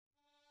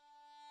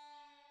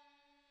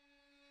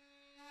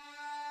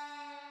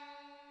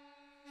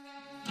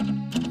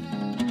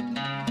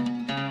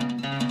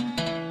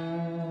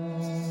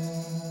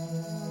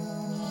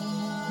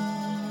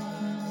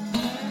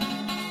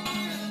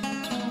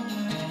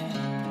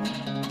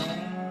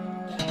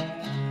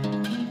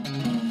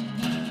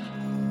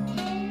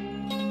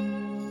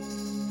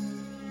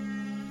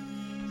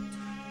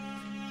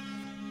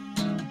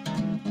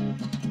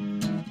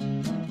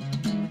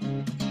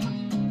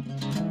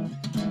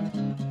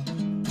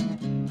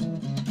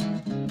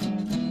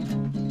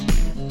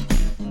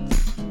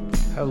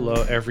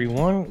Hello,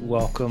 everyone.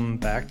 Welcome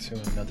back to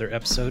another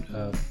episode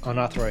of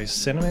Unauthorized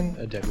Cinnamon,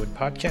 a Deadwood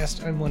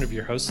podcast. I'm one of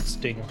your hosts,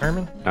 Daniel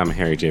Herman. I'm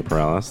Harry J.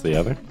 Perales, the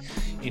other.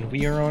 And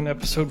we are on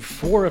episode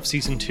 4 of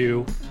Season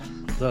 2,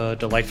 the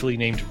delightfully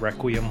named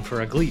Requiem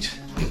for a Gleet.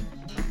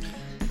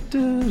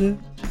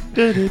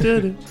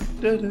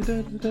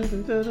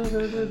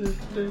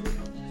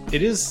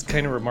 It is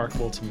kind of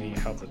remarkable to me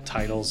how the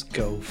titles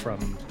go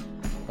from...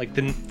 Like,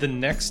 the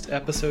next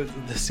episode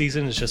of the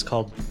season is just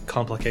called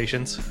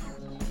Complications.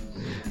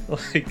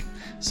 Like,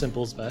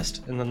 simple's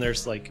best. And then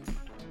there's, like,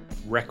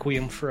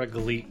 Requiem for a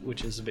Gleet,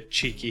 which is a bit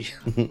cheeky.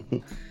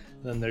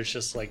 Then there's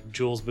just, like,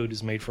 Jules' boot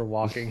is made for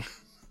walking.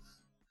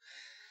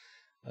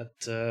 But,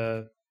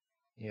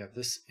 yeah,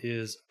 this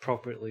is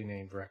appropriately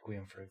named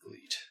Requiem for a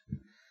Gleet.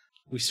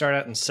 We start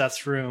out in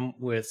Seth's room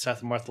with Seth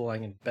and Martha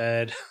lying in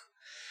bed.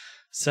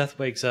 Seth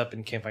wakes up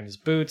and can't find his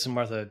boots, and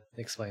Martha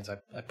explains, I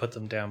put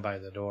them down by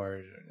the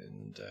door,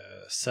 and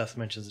Seth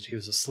mentions that he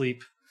was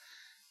asleep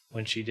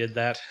when she did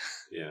that.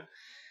 Yeah.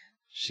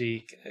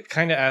 She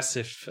kind of asks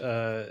if,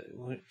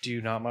 do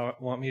you not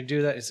want me to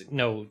do that? He's like,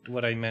 no,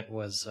 what I meant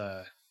was,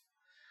 I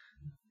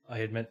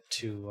had meant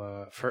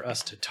to, for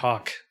us to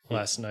talk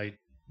last night,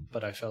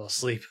 but I fell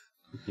asleep.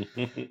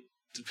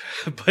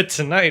 But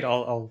tonight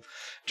I'll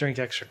drink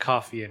extra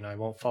coffee and I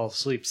won't fall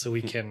asleep so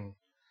we can...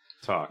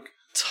 Talk.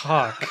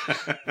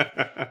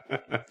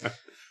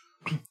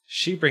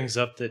 She brings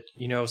up that,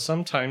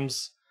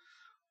 sometimes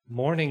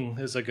morning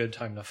is a good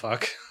time to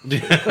fuck.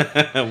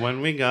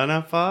 When we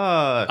gonna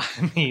fuck?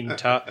 I mean,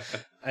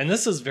 and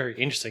this is very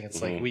interesting.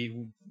 It's like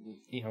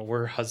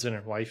we're husband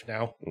and wife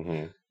now.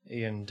 Mm-hmm.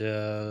 And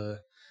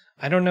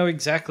I don't know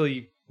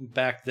exactly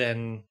back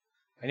then.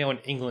 I know in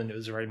England it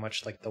was very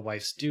much like the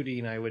wife's duty,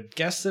 and I would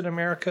guess that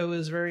America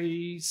is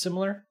very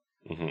similar.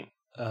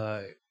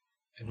 Mm-hmm.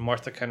 And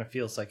Martha kind of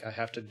feels like I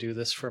have to do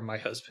this for my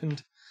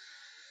husband.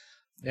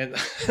 And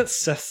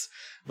Seth,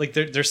 like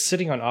they're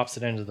sitting on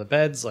opposite ends of the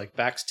beds, like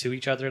backs to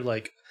each other,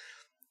 like,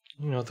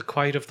 the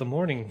quiet of the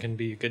morning can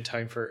be a good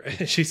time for,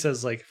 she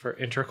says, like, for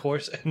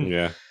intercourse. And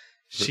yeah.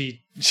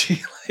 She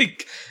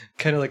like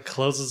kind of like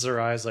closes her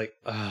eyes like,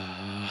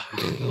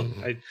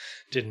 I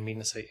didn't mean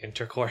to say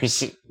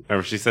intercourse.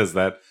 Or she says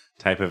that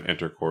type of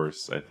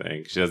intercourse, I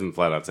think. She doesn't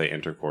flat out say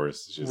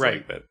intercourse. She's right.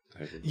 Like that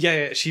type of...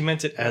 Yeah, she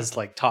meant it as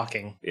like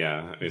talking.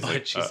 Yeah. He's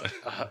like, she's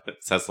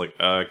Seth's like,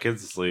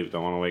 kid's asleep,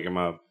 don't want to wake him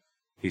up.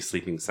 He's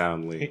sleeping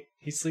soundly.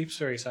 He sleeps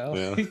very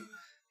soundly. Yeah.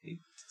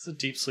 He's a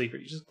deep sleeper.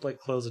 You just like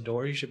close the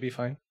door, he should be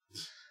fine.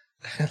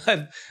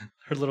 Her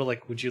little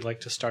like, would you like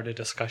to start a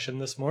discussion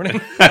this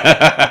morning?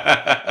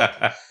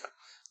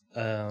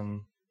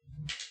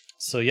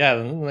 So yeah,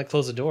 then they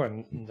close the door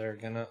and they're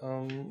gonna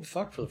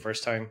fuck for the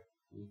first time.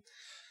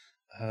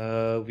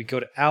 We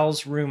go to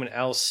Al's room and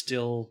Al's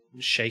still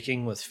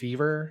shaking with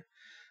fever.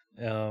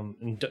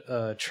 And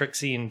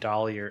Trixie and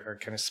Dolly are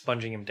kind of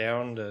sponging him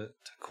down to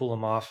cool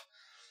him off.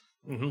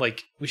 And,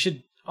 like, we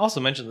should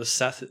also mention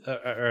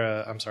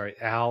that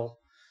Al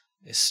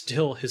is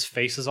still, his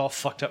face is all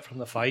fucked up from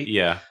the fight.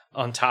 Yeah.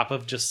 On top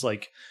of just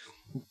like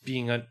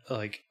being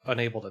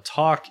unable to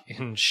talk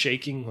and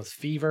shaking with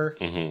fever.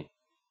 Mm-hmm.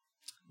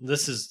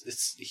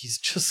 He's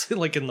just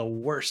like in the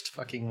worst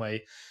fucking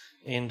way.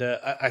 And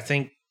I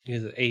think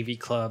the AV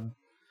Club,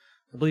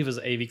 I believe it was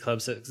the AV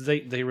Club, said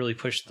they really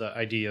pushed the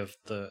idea of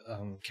the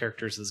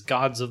characters as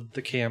gods of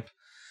the camp,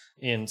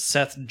 and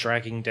Seth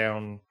dragging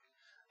down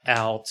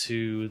Al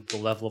to the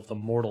level of the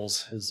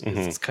mortals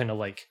is kind of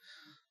like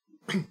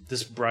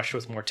this brush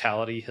with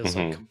mortality has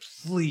like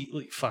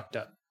completely fucked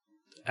up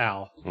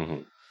Al.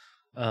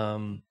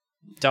 Mm-hmm.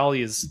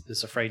 Dolly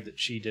is afraid that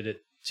she did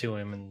it to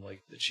him and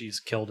like that she's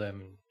killed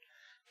him, and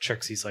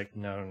Trixie's like,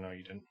 no,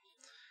 you didn't.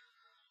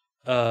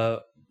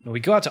 We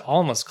go out to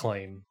Alma's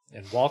claim,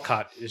 and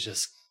Walcott is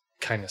just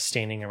kind of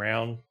standing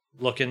around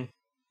looking,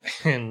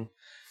 and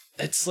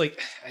it's like,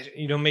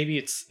 maybe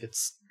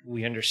it's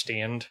we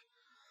understand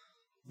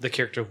the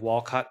character of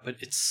Walcott, but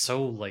it's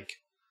so like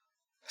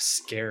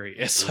scary.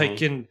 It's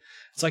like in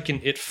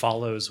It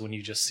Follows when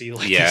you just see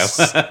like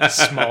this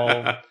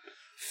small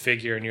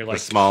figure, and you're like,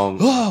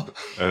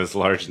 this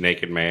large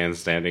naked man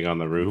standing on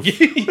the roof,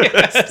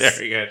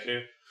 staring at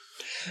you.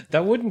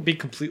 That wouldn't be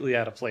completely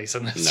out of place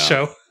in this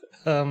show.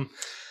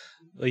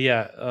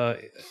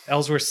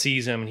 Ellsworth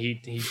sees him and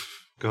he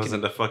goes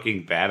into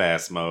fucking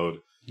badass mode.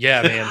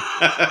 Yeah, man.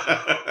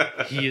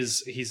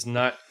 He's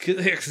not,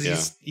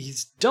 cause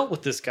he's dealt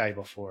with this guy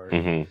before.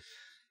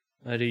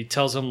 Mm-hmm. He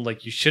tells him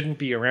like, you shouldn't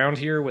be around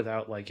here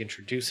without like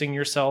introducing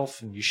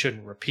yourself, and you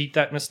shouldn't repeat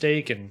that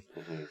mistake. And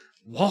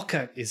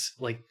Walcott is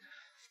like,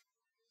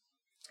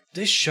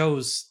 this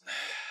shows,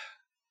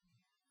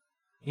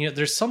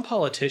 there's some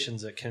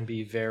politicians that can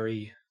be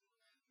very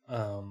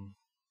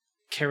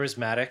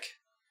charismatic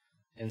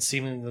and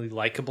seemingly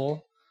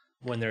likable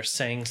when they're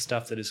saying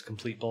stuff that is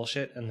complete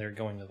bullshit and they're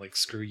going to like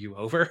screw you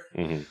over.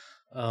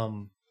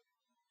 Mm-hmm.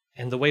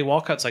 And the way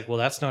Walcott's like, well,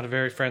 that's not a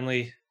very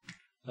friendly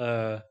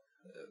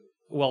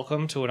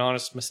welcome to an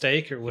honest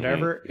mistake or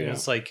whatever. Mm-hmm. Yeah. And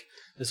it's like,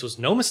 this was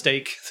no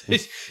mistake.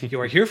 You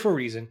are here for a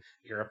reason.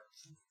 You're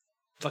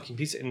a fucking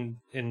piece.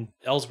 And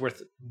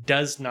Ellsworth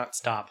does not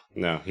stop.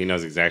 No, he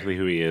knows exactly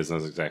who he is,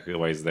 knows exactly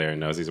why he's there,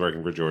 knows he's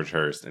working for George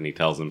Hurst, and he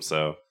tells him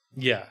so.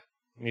 Yeah.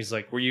 And he's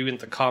like, were you in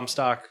the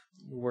Comstock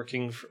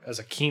working as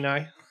a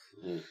Kenai?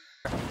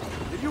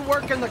 Did you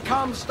work in the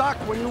Comstock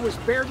when you was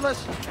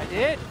beardless? I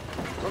did.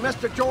 For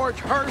Mr. George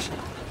Hurst?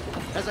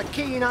 As a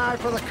keen eye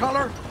for the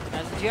color?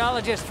 As a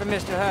geologist for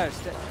Mr.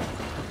 Hurst.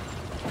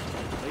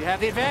 You have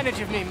the advantage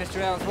of me, Mr.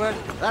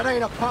 Ellsworth. That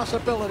ain't a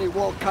possibility,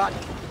 Wolcott.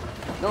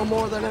 No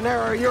more than an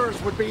error of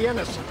yours would be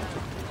innocent.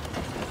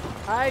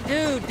 I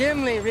do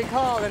dimly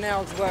recall an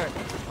Ellsworth.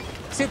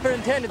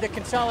 Superintended the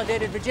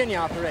Consolidated Virginia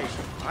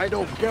operation. I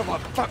don't give a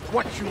fuck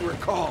what you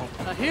recall.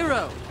 A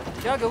hero.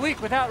 Dug a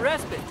week without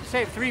respite to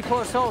save 3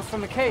 poor souls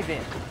from a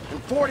cave-in.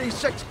 And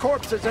 46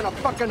 corpses in a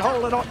fucking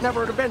hole that ought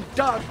never to have been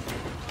dug.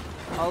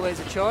 Always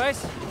a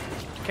choice.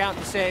 Count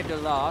the saved or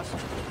lost.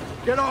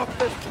 Get off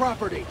this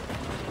property.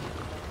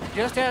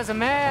 Just as a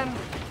man,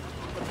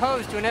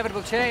 opposed to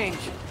inevitable change,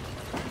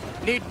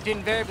 needn't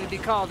invariably be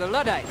called a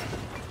Luddite.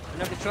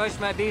 Another choice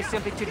might be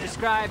simply to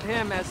describe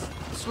him as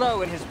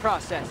slow in his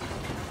process.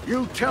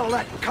 You tell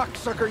that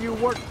cocksucker you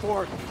work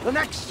for, the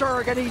next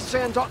surrogate he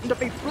sends oughtn't to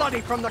be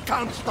bloody from the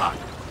Comstock.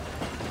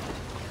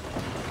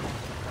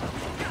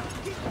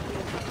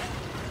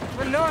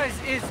 The noise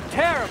is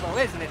terrible,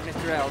 isn't it,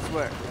 Mr.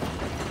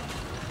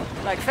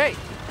 Ellsworth? Like fate.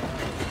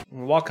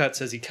 And Walcott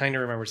says he kind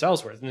of remembers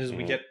Ellsworth, and as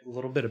we get a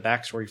little bit of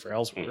backstory for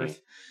Ellsworth,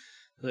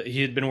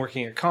 he had been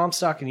working at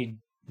Comstock, and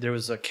there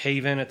was a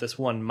cave-in at this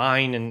one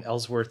mine, and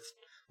Ellsworth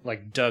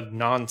like dug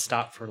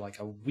nonstop for like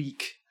a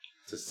week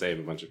to save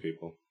a bunch of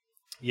people.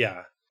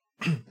 Yeah.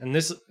 And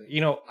this,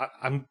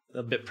 I'm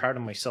a bit proud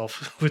of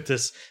myself with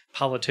this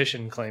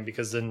politician claim,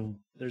 because then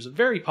there's a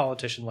very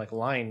politician-like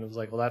line. It was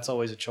like, well, that's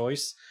always a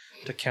choice,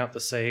 to count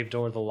the saved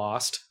or the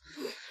lost.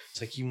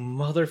 It's like, you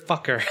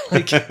motherfucker.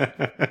 Like,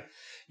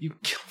 you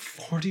killed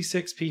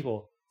 46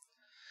 people.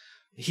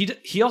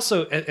 He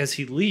also, as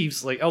he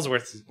leaves, like,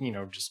 Ellsworth,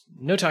 just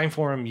no time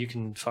for him. You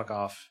can fuck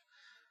off.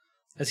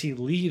 As he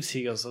leaves,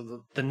 he goes,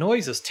 the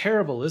noise is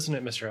terrible, isn't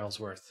it, Mr.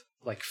 Ellsworth?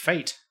 Like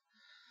fate.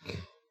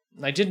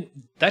 That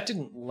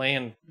didn't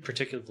land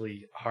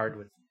particularly hard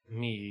with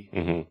me.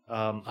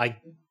 I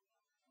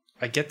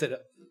get that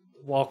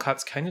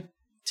Walcott's kind of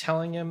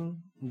telling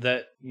him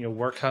that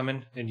we're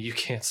coming and you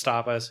can't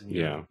stop us,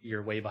 and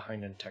you're way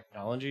behind in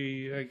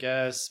technology, I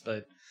guess.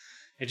 But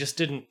it just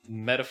didn't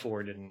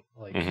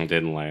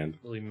didn't land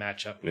really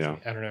match up. Yeah,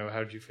 I don't know. How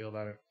did you feel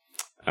about it?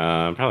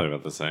 Probably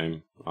about the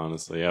same,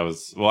 honestly. I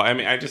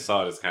just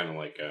saw it as kind of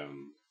like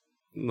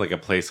a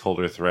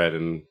placeholder thread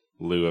in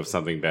lieu of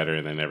something better,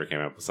 and they never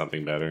came up with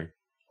something better.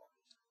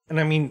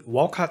 And I mean,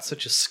 Walcott's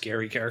such a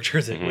scary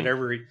character that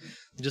whenever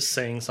just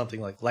saying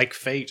something like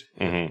fate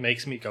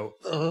makes me go,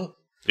 ugh.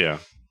 Yeah.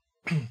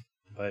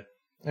 But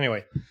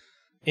anyway,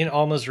 in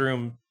Alma's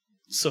room,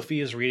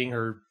 Sophia's reading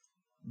her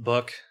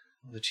book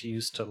that she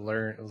used to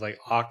learn. It was like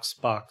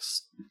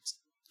Oxbox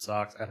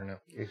Socks. I don't know.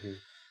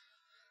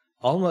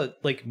 Alma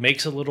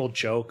makes a little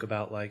joke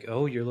about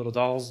oh, your little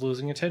doll's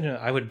losing attention.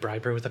 I would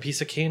bribe her with a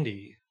piece of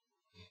candy.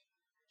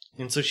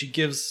 And so she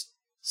gives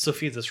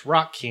Sophia this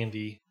rock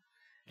candy,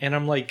 and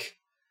I'm like,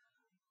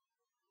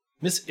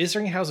 Miss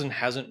Isringhausen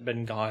hasn't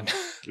been gone.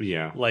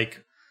 Yeah.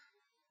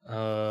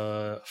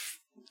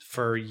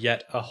 For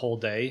yet a whole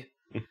day.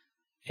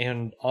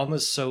 And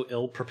Alma's so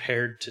ill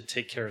prepared to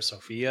take care of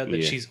Sophia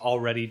that she's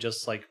already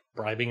just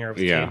bribing her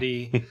with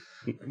candy.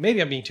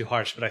 Maybe I'm being too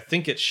harsh, but I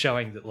think it's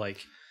showing that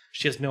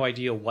she has no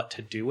idea what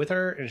to do with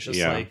her, and it's just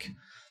I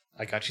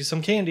got you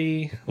some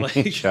candy.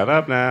 Shut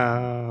up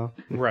now.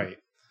 Right.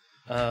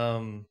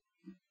 But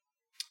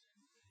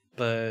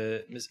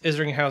Ms.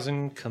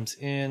 Isringhausen comes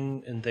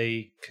in and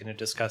they kind of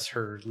discuss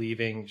her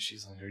leaving.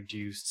 She's like, do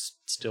you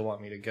still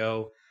want me to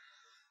go?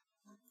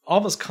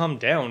 Alma's calmed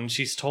down.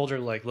 She's told her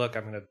look,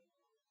 I'm going to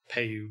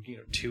pay you,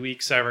 2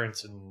 weeks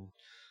severance and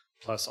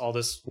plus all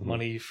this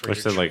money for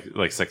she said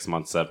like 6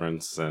 months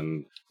severance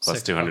and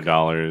plus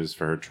 $200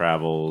 for her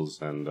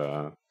travels and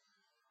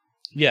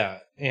yeah,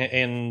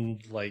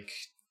 and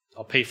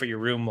I'll pay for your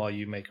room while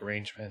you make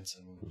arrangements,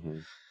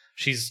 and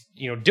she's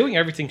doing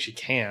everything she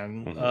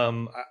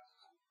can.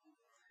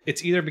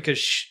 It's either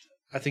because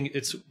I think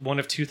it's one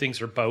of two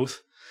things or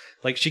both.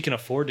 She can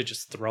afford to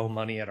just throw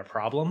money at a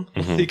problem.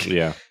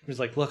 It's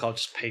like, look, I'll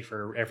just pay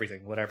for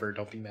everything, whatever,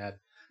 don't be mad.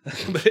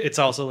 But it's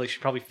also she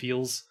probably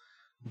feels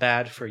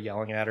bad for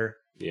yelling at her.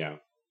 Yeah.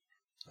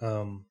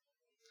 And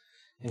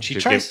she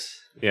tries.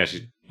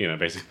 She's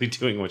basically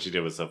doing what she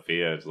did with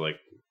Sophia,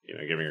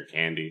 giving her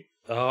candy.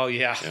 Oh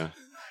yeah. So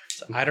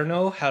I don't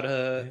know how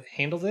to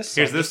handle this.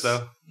 Here's this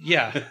though.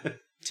 Yeah.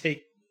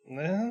 Take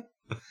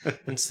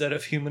instead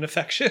of human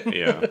affection.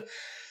 Yeah.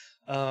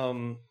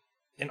 And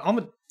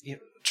Alma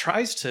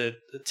tries to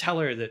tell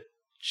her that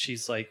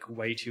she's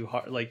way too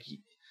hard. Do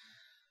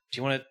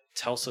you want to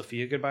tell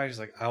Sophia goodbye? She's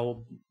like, I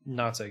will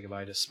not say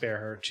goodbye, to spare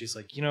her. And she's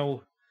like, you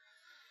don't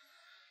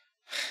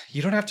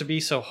have to be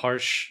so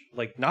harsh,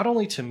 not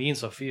only to me and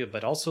Sophia,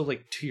 but also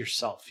to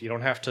yourself. You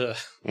don't have to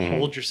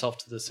hold yourself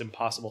to this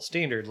impossible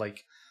standard.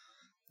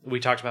 we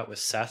talked about with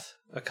Seth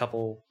a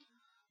couple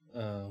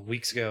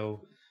weeks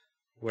ago,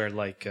 where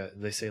like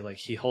they say like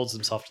he holds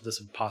himself to this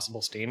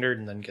impossible standard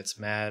and then gets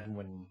mad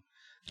when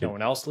no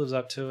one else lives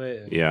up to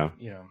it. And,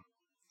 you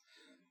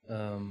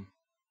know.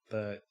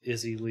 But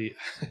Izzy Lee,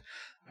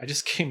 I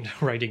just came to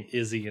writing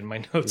Izzy in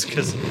my notes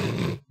because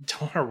I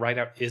don't want to write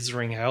out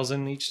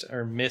Isringhausen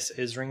or Miss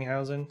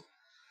Isringhausen.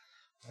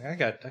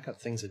 Like, I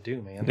got things to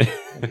do, man.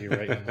 I'll be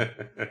writing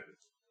that.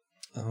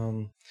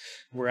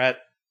 We're at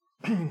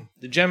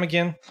the gym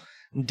again.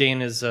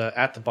 Dan is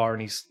at the bar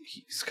and he's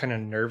kind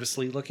of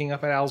nervously looking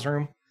up at Al's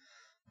room.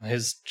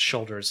 His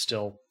shoulder is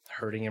still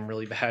hurting him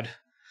really bad.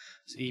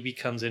 So Evie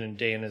comes in and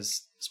Dan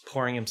is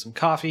pouring him some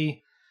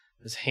coffee.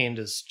 His hand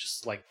is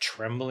just like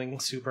trembling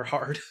super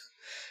hard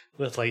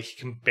with like he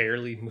can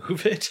barely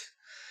move it.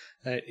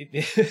 I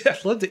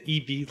love that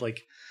EB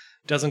like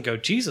doesn't go,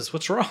 Jesus,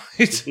 what's wrong?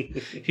 He's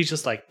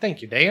just like,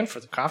 thank you, Dan, for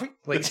the coffee.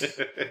 Like,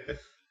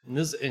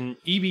 and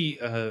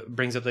EB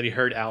brings up that he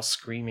heard Al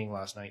screaming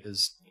last night,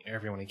 as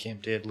everyone in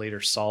camp did.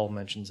 Later, Saul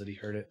mentions that he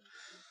heard it.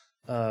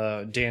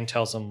 Dan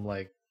tells him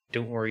like,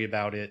 don't worry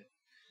about it.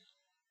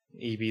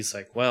 EB's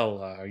like,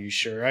 well, are you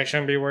sure I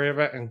shouldn't be worried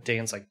about it? And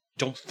Dan's like,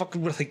 don't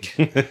fucking like.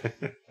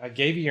 I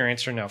gave you your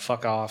answer, now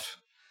fuck off.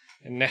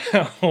 And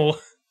now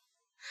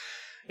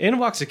in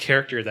walks a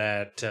character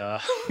that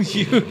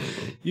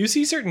you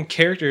see certain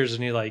characters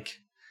and you're like,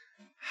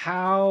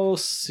 how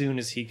soon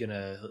is he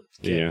gonna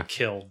get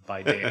killed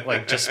by Dan?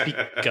 Like, just be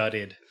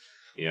gutted.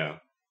 Yeah.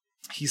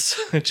 He's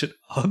such an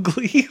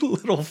ugly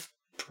little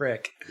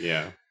prick.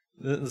 Yeah.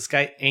 This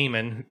guy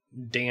Eamon,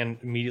 Dan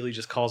immediately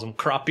just calls him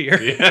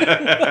Crop-Ear.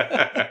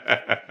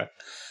 Yeah.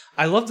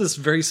 I love this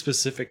very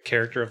specific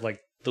character of like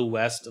the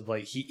West, of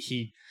like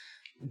he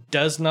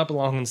does not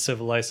belong in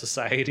civilized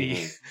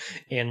society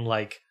and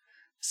like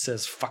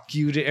says fuck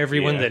you to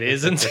everyone that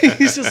isn't.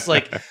 He's just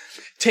like,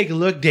 take a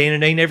look, Dan,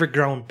 and they never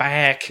grown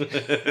back.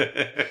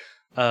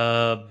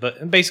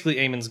 But basically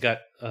Eamon's got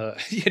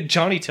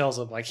Johnny tells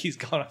him like he's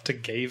gone up to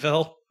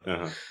Gayville.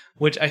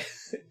 Which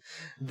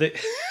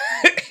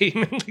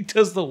Eamon like,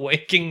 does the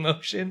waking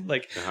motion,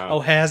 like, oh,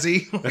 has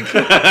he?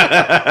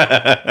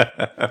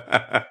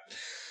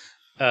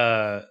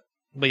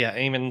 But yeah,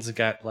 Eamon's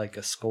got like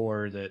a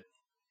score that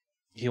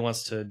he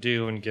wants to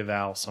do and give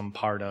Al some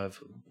part of,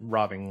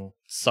 robbing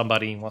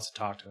somebody. He wants to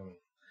talk to him.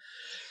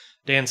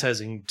 Dan says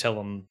he can tell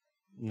him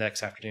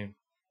next afternoon.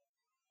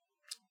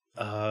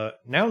 Now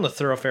in the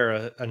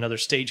thoroughfare, another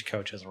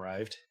stagecoach has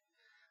arrived.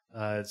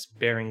 It's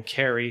bearing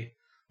Carrie,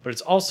 but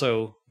it's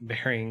also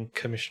bearing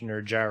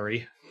Commissioner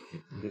Jari.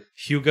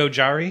 Hugo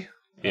Jari?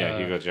 Yeah,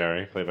 Hugo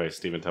Jari, played by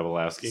Stephen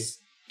Tobolowsky.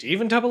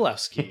 Stephen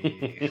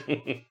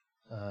Tobolowsky.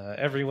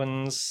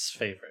 Everyone's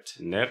favorite.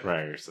 Ned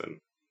Ryerson.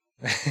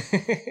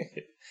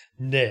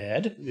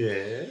 Ned.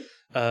 Yeah.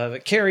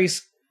 But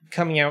Carrie's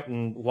coming out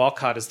and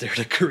Walcott is there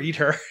to greet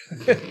her.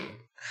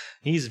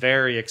 He's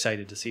very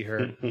excited to see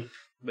her.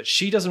 But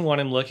she doesn't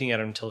want him looking at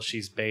her until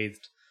she's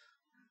bathed.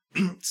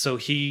 So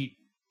he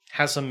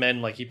has some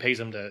men, like he pays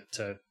them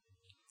to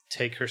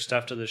take her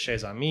stuff to the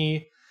Chez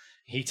Amis.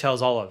 He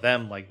tells all of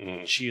them like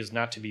she is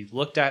not to be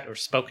looked at or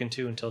spoken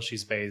to until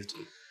she's bathed.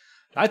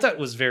 I thought it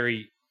was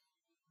very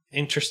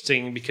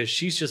interesting because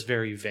she's just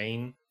very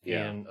vain.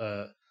 Yeah. And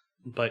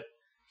but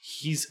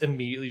he's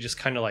immediately just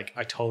kind of like,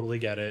 I totally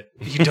get it.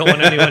 You don't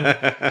want anyone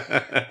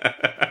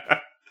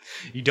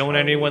you don't want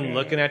anyone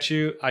looking at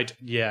you.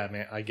 Yeah,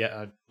 man, I get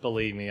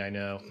believe me, I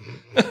know.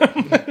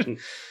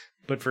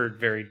 But for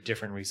very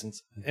different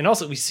reasons. And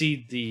also we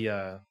see the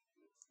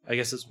I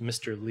guess it's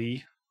Mr.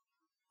 Lee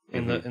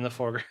in the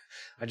foreground.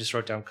 I just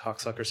wrote down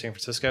Cocksucker San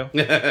Francisco.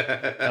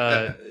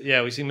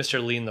 Yeah, we see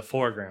Mr. Lee in the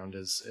foreground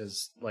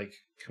as like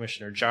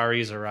Commissioner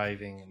Jari's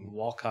arriving and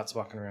Walcott's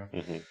walking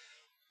around.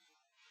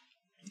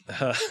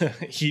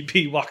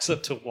 He walks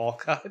up to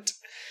Walcott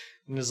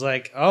and is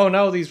like, oh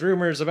no, these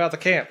rumors about the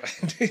camp.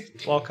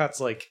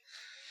 Walcott's like,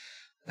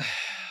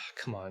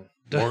 come on.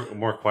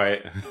 More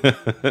quiet.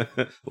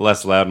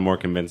 Less loud, more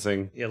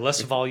convincing. Yeah,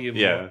 less volume,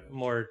 yeah.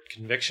 More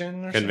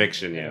conviction. Or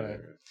conviction, something?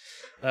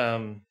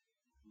 yeah.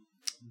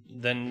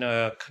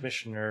 Then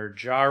Commissioner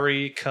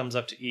Jari comes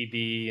up to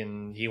EB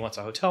and he wants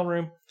a hotel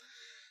room.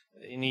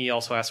 And he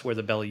also asks where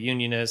the Bella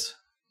Union is.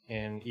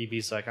 And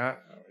EB's like,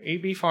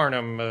 EB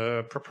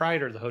Farnham,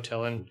 proprietor of the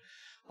hotel and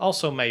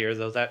also mayor,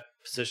 though that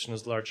position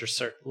is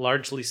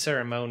largely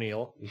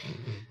ceremonial.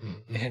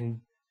 And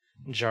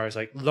Jari's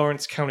like,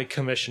 Lawrence County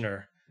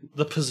Commissioner,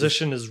 the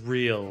position is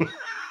real.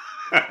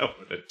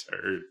 What a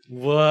turd.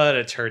 What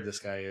a turd this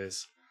guy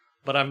is.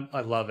 But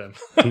I love him.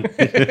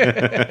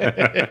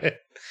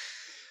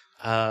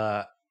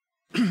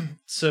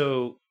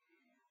 So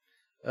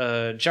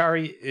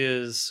Jari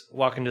is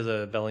walking to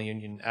the Bella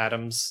Union.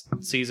 Adams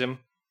sees him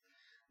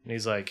and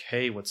he's like,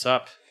 hey, what's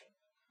up,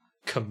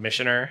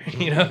 Commissioner?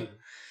 You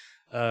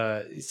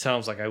know, he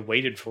sounds like I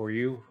waited for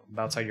you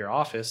outside your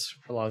office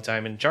for a long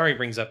time. And Jari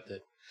brings up that,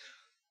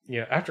 you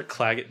know, after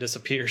Claggett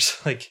disappears,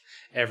 like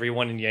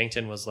everyone in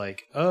Yankton was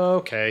like, oh,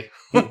 okay,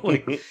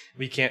 like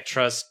we can't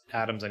trust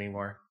Adams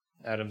anymore.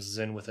 Adams is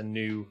in with a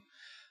new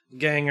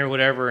gang or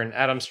whatever, and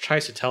Adams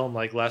tries to tell him,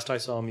 like, last I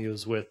saw him, he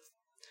was with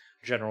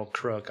General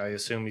Crook. I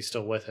assume he's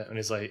still with him. And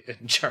he's like,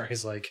 and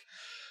Charlie's like,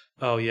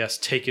 oh yes,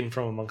 taken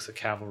from amongst the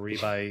cavalry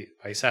by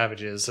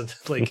savages, and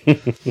like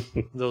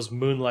those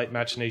moonlight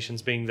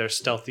machinations being their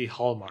stealthy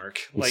hallmark,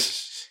 like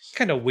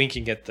kind of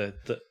winking at the.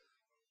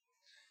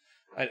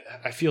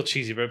 I feel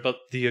cheesy, but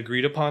the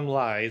agreed upon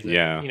lie.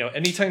 That, you know,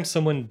 anytime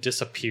someone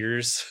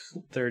disappears,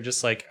 they're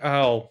just like,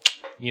 oh,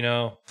 you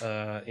know,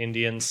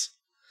 Indians.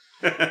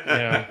 You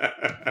know,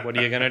 what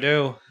are you gonna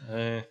do?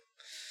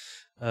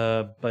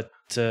 But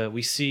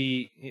we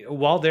see,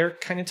 while they're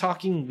kind of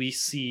talking, we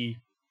see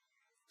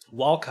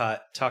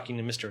Walcott talking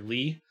to Mr.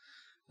 Lee.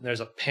 There's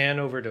a pan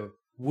over to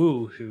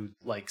Wu, who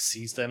like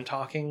sees them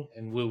talking,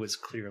 and Wu is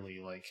clearly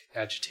like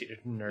agitated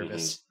and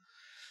nervous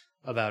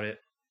about it.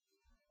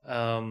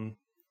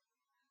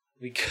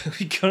 We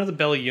go to the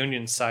Belly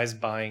Union size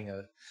buying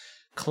a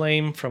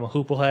claim from a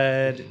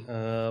hooplehead,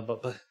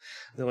 but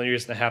the only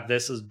reason to have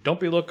this is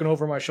don't be looking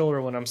over my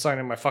shoulder when I'm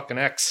signing my fucking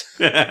X.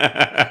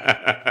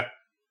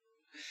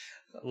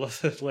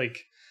 Like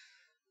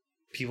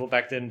people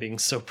back then being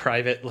so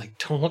private, like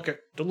don't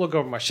look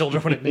over my shoulder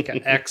when I make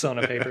an X on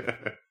a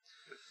paper.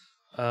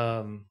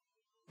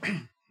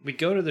 We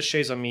go to the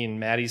Chez Amis,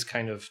 and Maddie's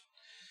kind of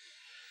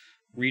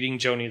reading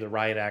Joni the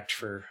riot act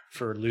for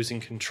losing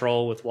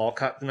control with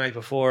Walcott the night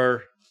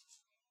before.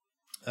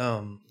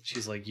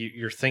 She's like,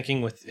 you're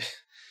thinking with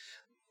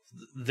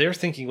they're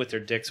thinking with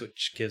their dicks,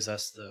 which gives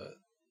us the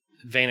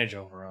advantage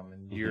over them,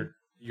 and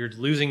you're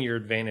losing your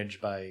advantage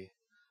by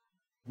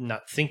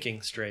not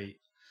thinking straight.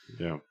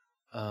 Yeah.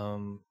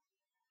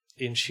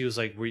 And she was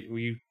like,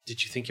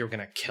 did you think you were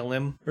gonna kill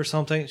him or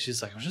something?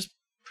 She's like, I was just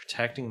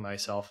protecting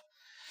myself.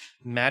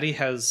 Maddie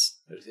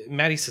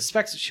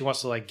suspects that she wants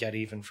to like get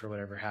even for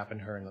whatever happened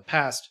to her in the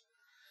past.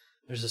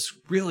 There's this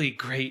really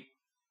great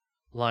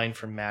line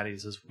from Maddie that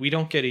says, we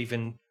don't get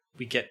even,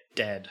 we get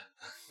dead.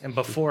 And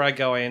before I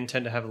go, I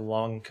intend to have a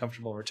long,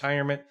 comfortable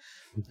retirement,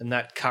 and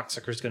that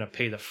cocksucker's going to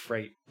pay the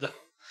freight.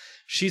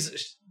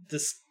 She's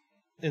this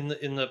in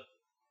the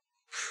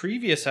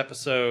previous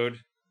episode,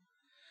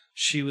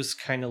 she was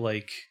kind of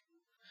like,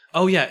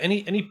 oh yeah,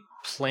 any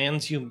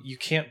plans you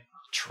can't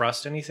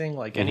trust anything,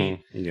 like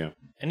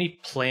any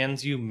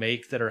plans you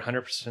make that are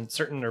 100%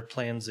 certain are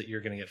plans that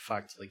you're going to get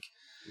fucked. Like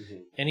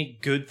any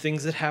good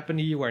things that happen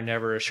to you are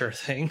never a sure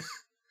thing.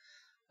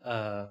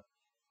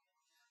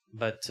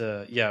 But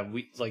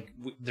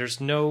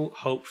there's no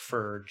hope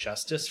for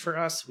justice for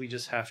us. We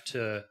just have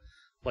to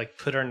like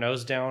put our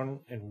nose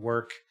down and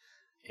work,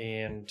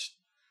 and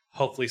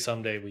hopefully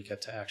someday we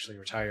get to actually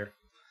retire.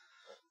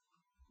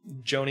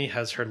 Joni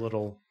has her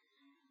little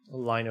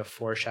line of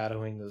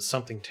foreshadowing that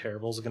something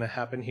terrible is going to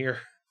happen here.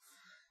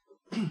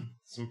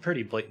 Some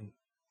pretty blatant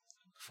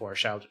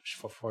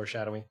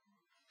foreshadowing.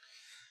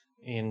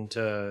 And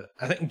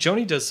I think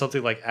Joni does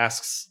something like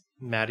asks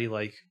Maddie,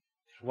 like,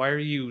 why are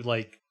you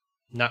like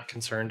not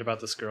concerned about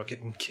this girl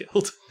getting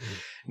killed?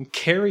 And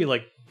Carrie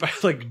like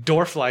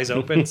door flies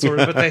open sort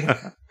of a thing.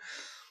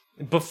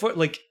 Before,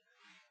 like,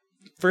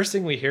 first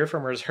thing we hear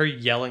from her is her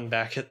yelling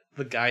back at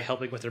the guy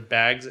helping with her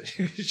bags.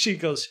 She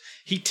goes,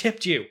 he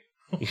tipped you.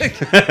 And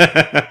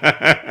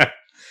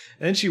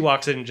then she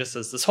walks in and just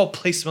says, this whole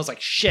place smells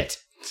like shit.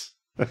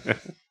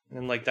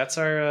 And like that's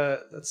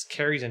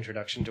Carrie's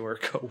introduction to her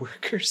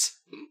co-workers.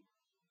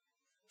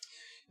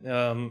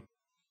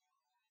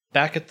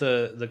 Back at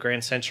the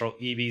Grand Central,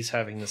 Evie's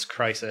having this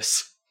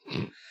crisis.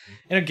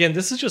 And again,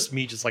 this is just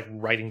me just like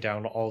writing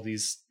down all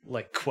these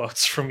like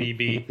quotes from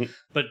EB.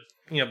 But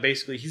you know,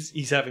 basically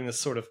he's having this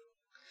sort of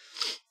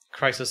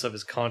crisis of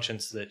his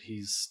conscience that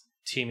he's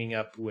teaming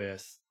up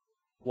with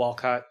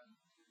Walcott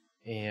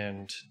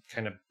and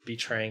kind of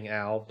betraying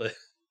Al, but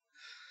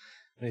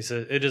and he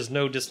said, it is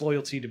no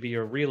disloyalty to be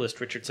a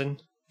realist, Richardson.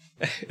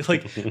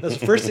 Like, that's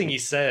the first thing he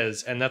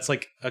says, and that's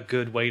like a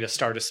good way to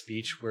start a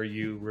speech where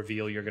you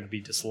reveal you're going to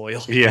be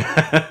disloyal.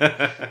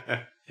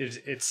 Yeah.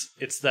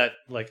 It's that,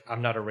 like,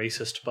 I'm not a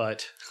racist,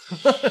 but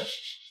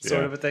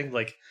sort of a thing.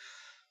 Like,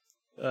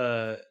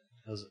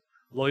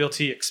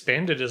 loyalty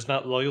expanded is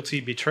not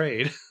loyalty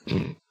betrayed.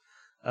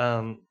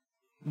 But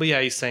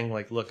yeah, he's saying,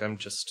 like, look,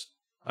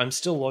 I'm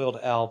still loyal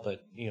to Al,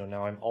 but, you know,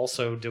 now I'm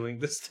also doing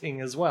this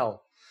thing as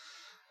well.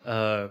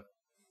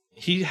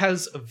 He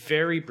has a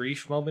very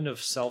brief moment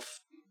of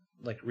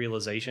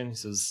realization. He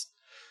says,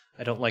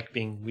 I don't like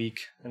being weak,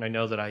 and I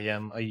know that I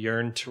am. I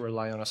yearn to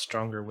rely on a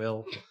stronger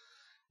will.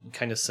 And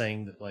kind of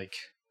saying that, like,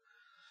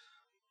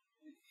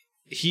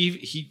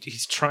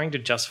 he's trying to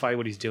justify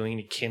what he's doing,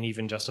 and he can't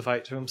even justify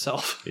it to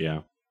himself.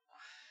 Yeah.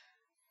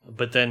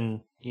 But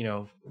then, you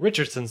know,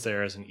 Richardson's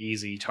there as an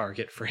easy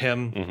target for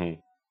him. Mm-hmm.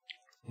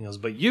 He goes,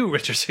 but you,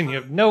 Richardson, you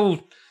have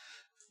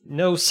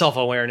no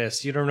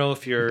self-awareness. You don't know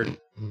if you're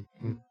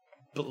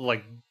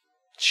like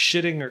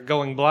shitting or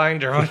going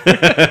blind or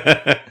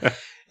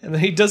and then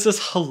he does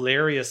this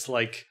hilarious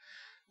like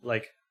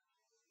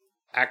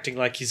acting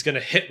like he's gonna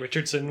hit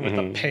Richardson with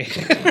a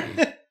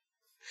pan.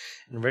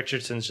 And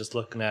Richardson's just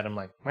looking at him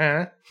like,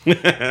 eh. You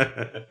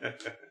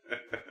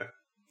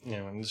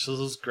know, and there's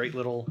those great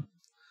little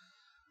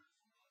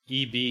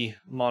EB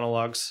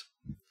monologues.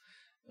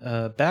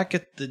 Back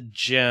at the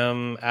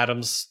gym,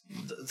 Adams.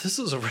 This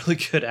is a really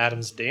good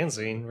Adams Dan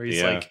scene where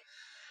he's like,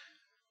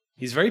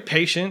 he's very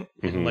patient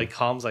and like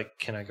calm's like,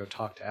 "Can I go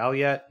talk to Al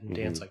yet?" And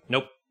Dan's like,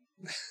 "Nope."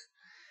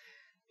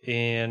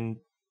 And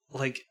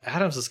like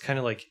Adams is kind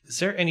of like, "Is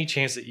there any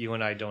chance that you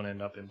and I don't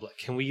end up in black?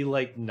 Can we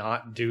like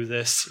not do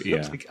this?"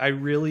 Yeah. Like, I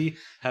really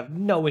have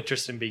no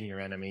interest in being your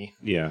enemy.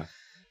 Yeah.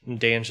 And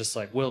Dan's just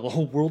like, "Well, the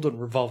whole world would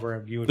revolve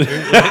around you and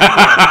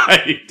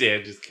me."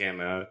 Dan just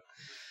cannot.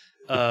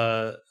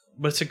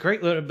 But it's a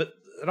great letter. But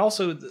it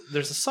also,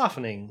 there's a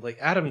softening. Like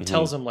Adam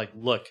tells him, like,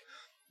 "Look,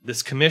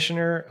 this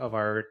commissioner of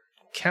our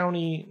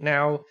county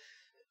now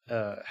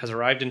has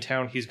arrived in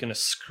town. He's gonna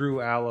screw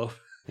Al over."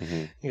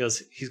 He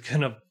goes, he's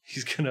gonna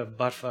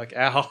buttfuck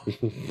Al.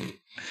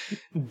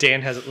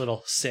 Dan has a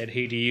little "said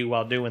he to you"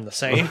 while doing the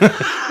same.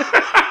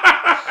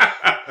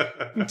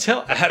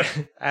 Tell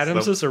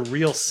Adams is a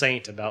real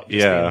saint about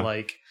just being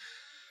like,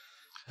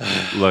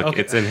 "Look,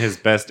 okay. It's in his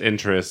best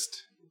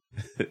interest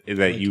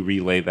that you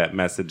relay that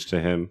message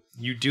to him.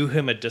 You do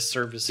him a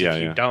disservice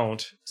if you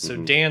don't." So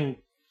Dan,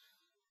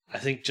 I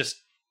think just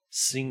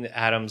seeing that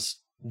Adams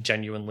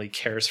genuinely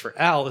cares for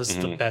Al is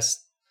the best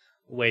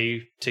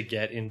way to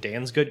get in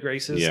Dan's good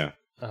graces. Yeah.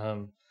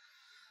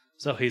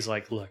 So he's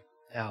like, "Look,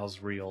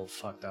 Al's real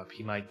fucked up.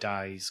 He might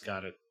die. He's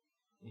got a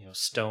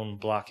stone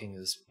blocking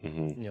his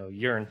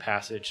urine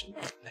passage." And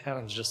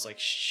Adam's just like,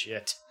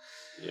 "Shit."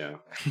 Yeah.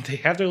 They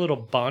have their little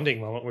bonding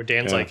moment where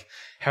Dan's like,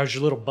 "How's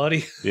your little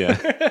buddy?"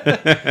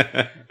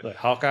 Yeah. Like,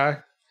 "Hawkeye,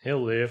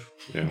 he'll live."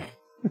 Yeah.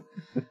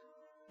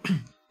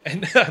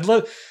 And I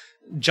love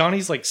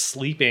Johnny's like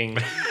sleeping.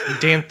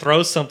 Dan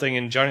throws something,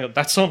 and Johnny goes,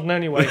 "That's something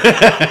anyway."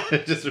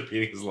 Just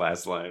repeating his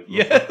last line.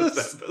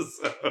 Yes.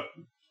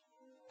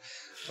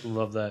 I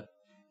love that.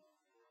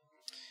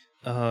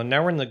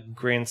 Now we're in the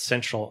Grand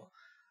Central.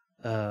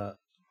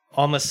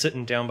 Alma's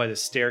sitting down by the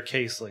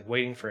staircase, like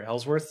waiting for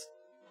Ellsworth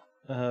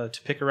to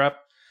pick her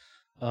up.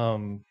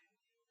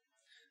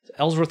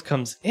 Ellsworth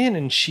comes in,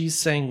 and she's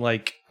saying,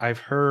 like, "I've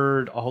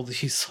heard all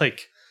these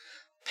like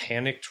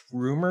panicked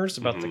rumors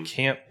about the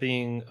camp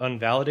being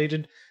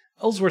unvalidated."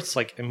 Ellsworth's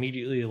like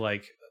immediately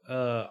like,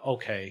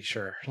 "Okay,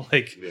 sure."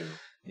 Like,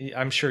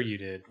 "I'm sure you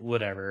did.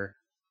 Whatever."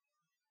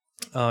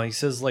 He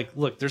says, like,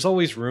 "Look, there's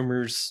always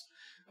rumors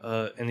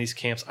in these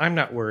camps. I'm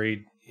not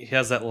worried." He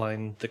has that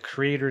line, "The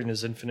Creator in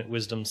his infinite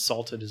wisdom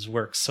salted his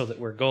works so that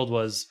where gold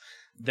was,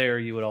 there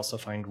you would also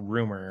find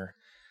rumor."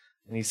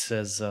 And he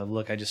says,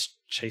 "Look, I just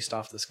chased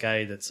off this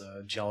guy that's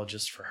a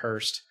geologist for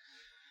Hearst."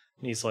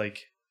 And he's like,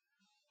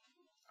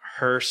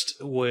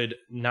 "Hearst would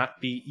not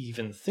be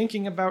even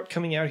thinking about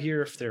coming out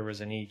here if there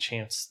was any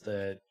chance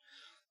that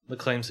the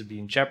claims would be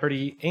in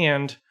jeopardy.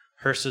 And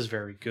Hearst is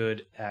very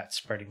good at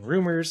spreading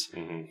rumors,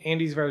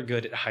 and he's very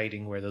good at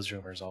hiding where those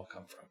rumors all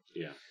come from."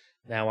 Yeah.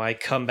 Now I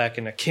come back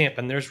into camp,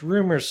 and there's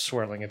rumors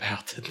swirling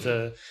about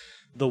that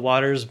the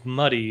water's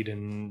muddied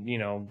and,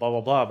 blah, blah,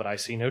 blah, but I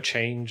see no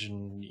change,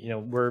 and,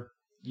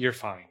 you're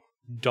fine.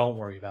 Don't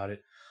worry about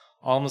it.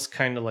 Almost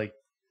kind of like,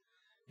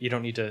 you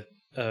don't need to,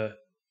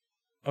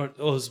 it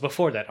was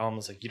before that,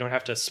 almost like, you don't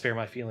have to spare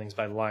my feelings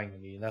by lying to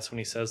me. And that's when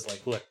he says,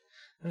 like, "Look,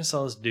 I'm going to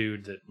sell this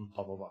dude that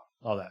blah, blah, blah,"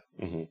 all that.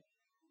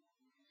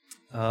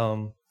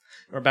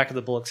 We're back at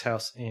the Bullock's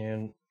house,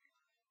 and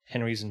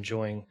Henry's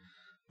enjoying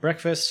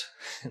breakfast,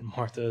 and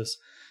Martha's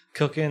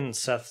cooking, and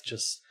Seth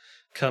just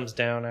comes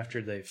down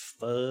after they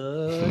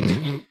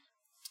fucked.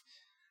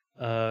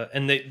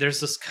 And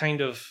there's this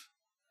kind of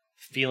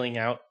feeling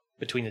out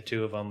between the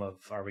two of them of,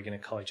 are we going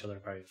to call each other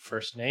by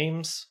first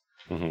names?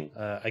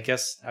 I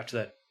guess after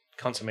that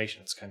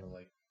consummation, it's kind of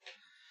like,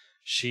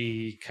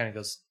 she kind of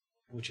goes,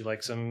 "Would you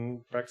like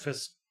some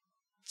breakfast,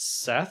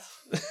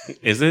 Seth?"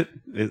 Is it?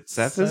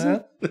 Seth, is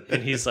it?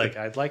 And he's like,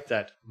 "I'd like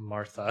that,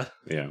 Martha."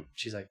 Yeah.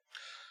 She's like,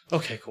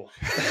 "Okay, cool."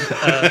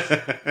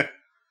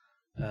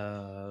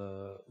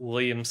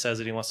 William says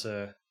that he wants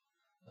to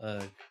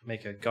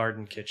make a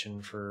garden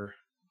kitchen for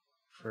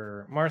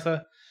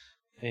Martha,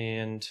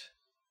 and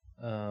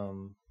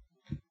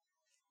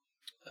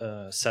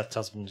Seth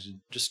tells him to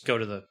just go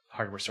to the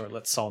hardware store.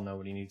 Let Saul know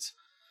what he needs.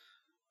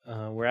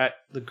 We're at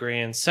the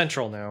Grand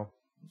Central now.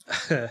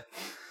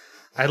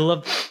 I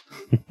love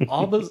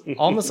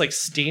almost like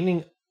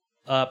standing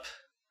up,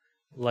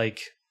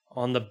 like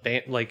on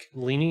the like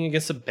leaning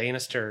against a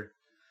banister.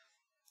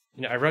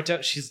 I wrote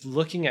down, she's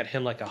looking at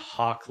him like a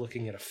hawk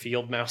looking at a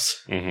field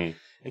mouse. And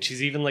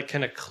she's even like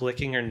kind of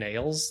clicking her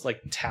nails like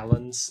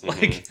talons.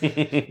 Like,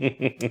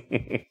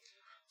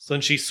 so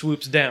then she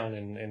swoops down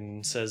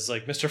and says,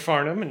 like, "Mr.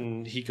 Farnham,"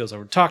 and he goes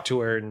over to talk to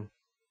her, and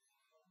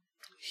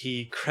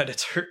he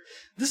credits her.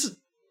 This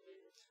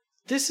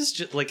is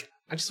just like,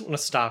 I just want to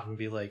stop and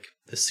be like,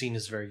 this scene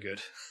is very good.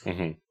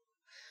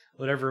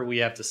 Whatever we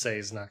have to say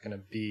is not going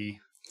to be,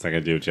 it's not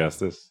going to do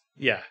justice.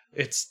 Yeah,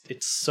 it's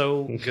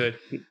so good.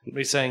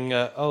 He's saying,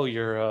 "Oh,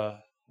 you're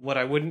what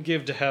I wouldn't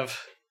give to have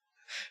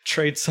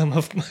trade some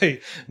of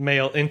my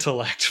male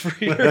intellect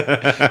for your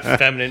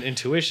feminine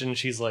intuition."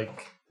 She's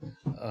like,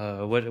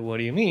 What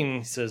do you mean?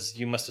 He says,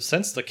 you must have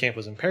sensed the camp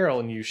was in peril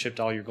and you shipped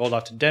all your gold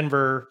out to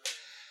Denver.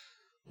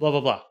 Blah,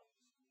 blah, blah.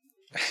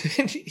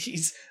 And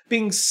he's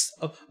being,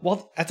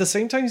 well, at the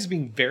same time, he's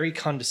being very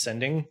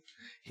condescending.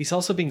 He's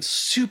also being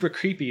super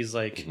creepy. He's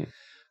like,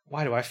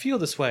 why do I feel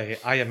this way?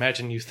 I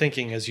imagine you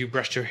thinking as you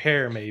brushed your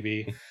hair,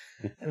 maybe.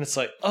 And it's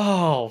like,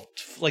 oh,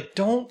 like,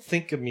 don't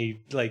think of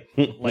me like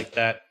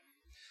that.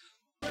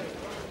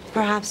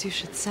 Perhaps you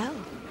should sell.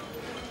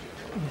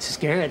 Mrs.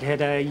 Garrett,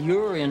 had I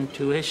your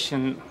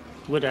intuition,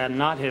 would I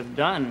not have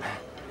done?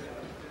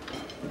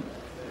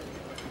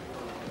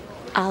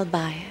 I'll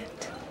buy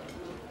it.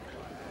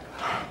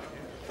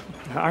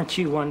 Aren't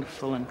you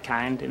wonderful and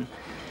kind and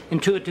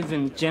intuitive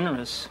and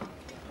generous?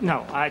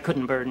 No, I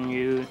couldn't burden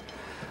you,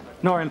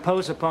 nor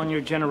impose upon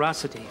your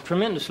generosity,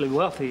 tremendously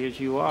wealthy as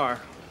you are.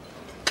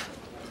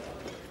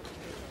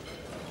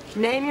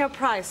 Name your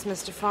price,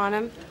 Mr.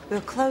 Farnham.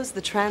 We'll close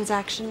the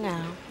transaction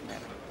now.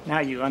 Now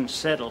you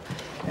unsettle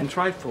and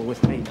trifle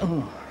with me,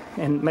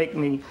 and make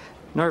me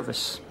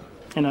nervous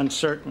and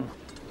uncertain.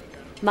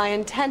 My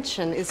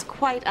intention is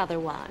quite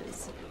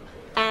otherwise.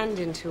 And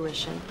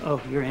intuition.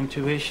 Oh, your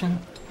intuition?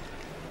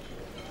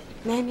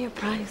 Name your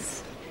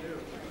price.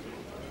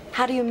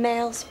 How do you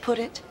males put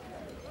it?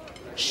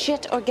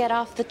 Shit or get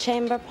off the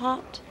chamber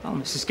pot? Oh,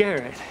 Mrs.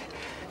 Garrett.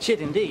 Shit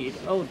indeed.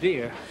 Oh,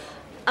 dear.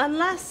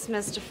 Unless,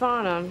 Mr.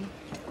 Farnham.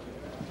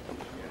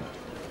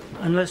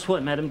 Unless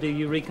what, madam? Do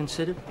you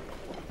reconsider?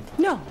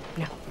 No.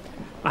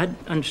 I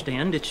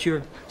understand. It's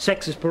your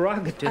sex's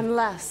prerogative.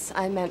 Unless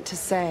I meant to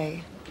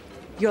say,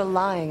 you're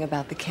lying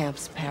about the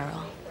camp's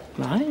peril.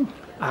 Lying?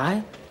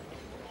 I?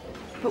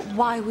 But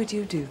why would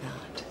you do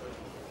that?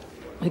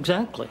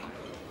 Exactly.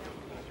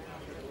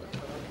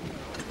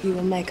 You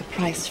will make a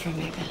price for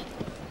me then.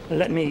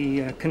 Let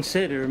me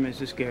consider,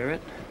 Mrs.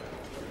 Garrett.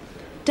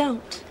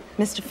 Don't,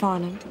 Mr.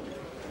 Farnham.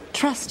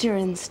 Trust your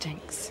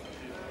instincts.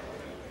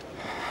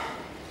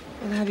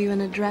 We'll have you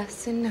an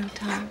address in no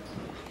time.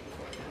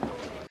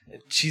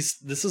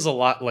 This is a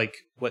lot like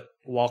what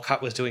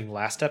Walcott was doing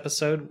last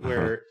episode,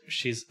 where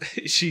she's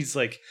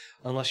like,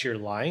 unless you're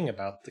lying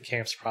about the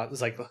camp's product.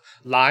 It's like,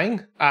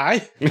 lying?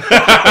 I?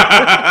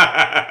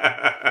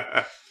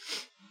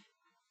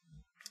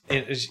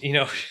 And, you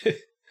know,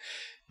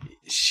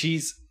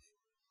 she's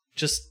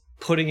just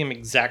putting him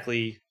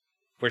exactly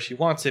where she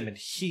wants him, and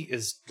he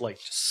is like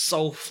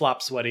so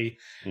flop sweaty.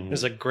 Mm-hmm.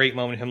 There's a great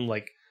moment of him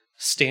like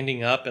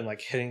standing up and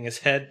like hitting his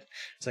head.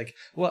 It's like,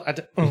 well,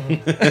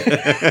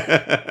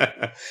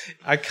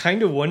 I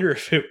kind of wonder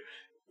if it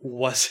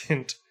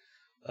wasn't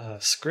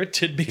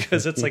scripted,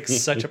 because it's like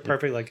such a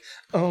perfect like,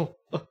 oh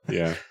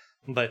yeah.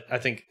 But I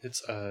think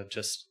it's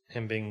just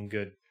him being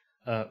good.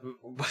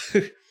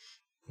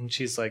 And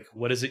she's like,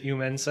 what is it you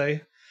men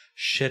say?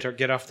 Shit or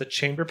get off the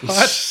chamber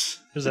pot?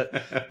 There's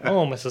that,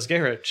 oh, Mrs.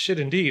 Garrett, shit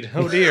indeed.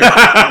 Oh dear.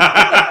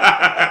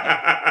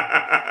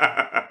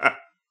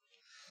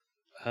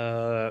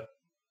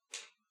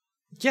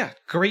 Yeah,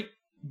 great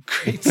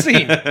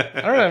scene.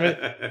 I don't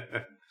know.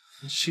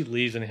 She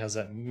leaves and he has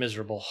that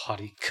miserable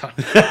haughty cunt.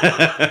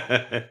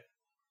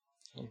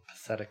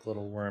 Pathetic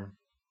little worm.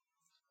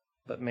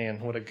 But man,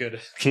 what a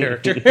good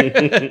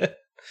character.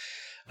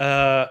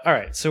 All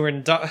right, so we're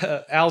in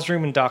Al's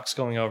room, and Doc's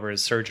going over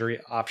his surgery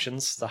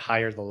options, the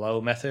higher the low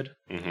method.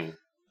 Mm-hmm.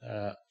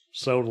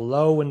 So the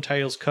low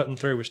entails cutting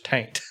through his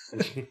taint.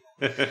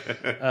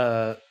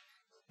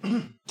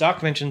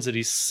 Doc mentions that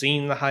he's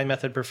seen the high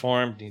method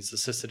performed, and he's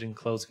assisted in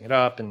closing it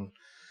up, and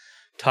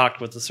talked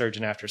with the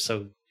surgeon after,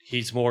 so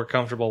he's more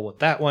comfortable with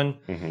that one.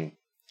 Mm-hmm.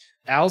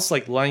 Al's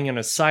like lying on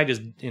his side,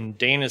 and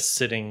Dana's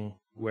sitting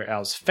where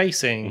Al's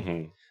facing.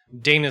 Mm-hmm.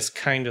 Dana's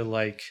kind of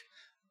like,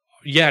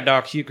 yeah,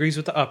 Doc, he agrees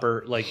with the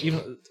upper. Like,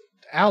 even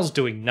Al's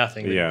doing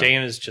nothing. Yeah.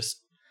 Dana's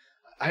just,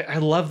 I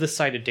love this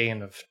side of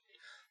Dan, of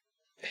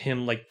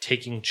him like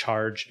taking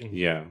charge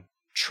and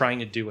trying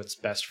to do what's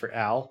best for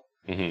Al.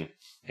 Mm-hmm.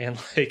 And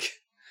like,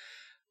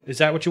 is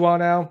that what you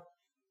want, Al?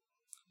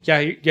 Yeah,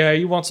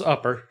 he wants the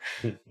upper.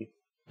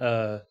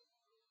 And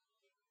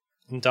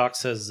Doc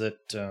says that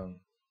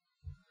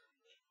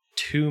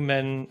 2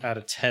 men out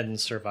of 10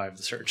 survived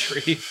the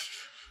surgery.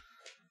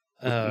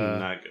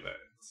 Not good at it.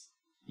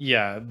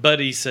 Yeah, but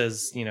he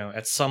says, you know,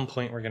 at some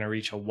point we're going to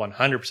reach a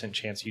 100%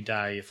 chance you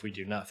die if we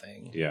do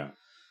nothing. Yeah.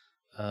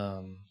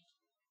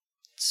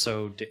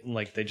 So,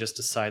 like, they just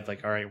decide,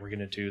 like, all right, we're going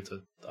to do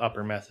the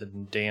upper method,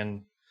 and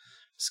Dan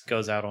just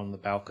goes out on the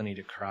balcony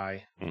to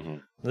cry. Mm-hmm.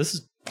 This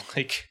is,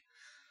 like,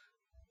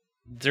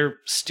 they're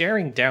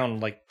staring down,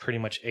 like, pretty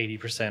much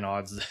 80%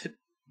 odds that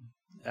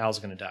Al's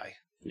going to die.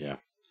 Yeah.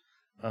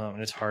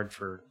 And it's hard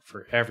for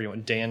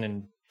everyone, Dan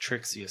and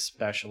Trixie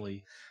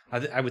especially.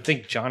 I would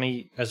think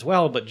Johnny as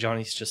well, but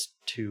Johnny's just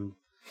too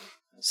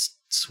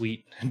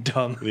sweet and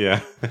dumb.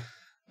 Yeah.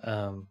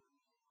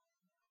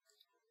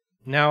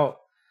 Now,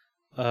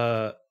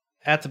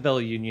 at the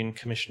Bella Union,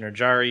 Commissioner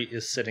Jari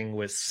is sitting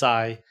with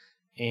Sai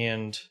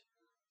and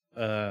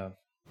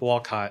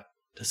Walcott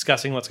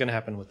discussing what's going to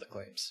happen with the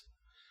claims.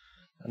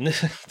 And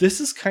this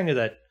is kind of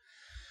that...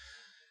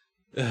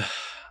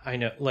 I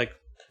know, like,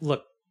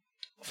 look,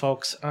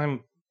 folks,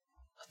 I'm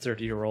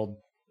 30-year-old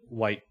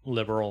white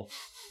liberal,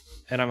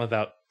 and I'm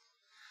about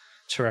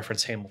to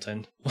reference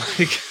Hamilton.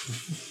 Like,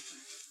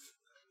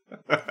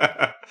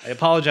 I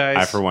apologize.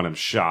 I, for one, am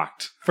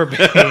shocked. For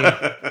being...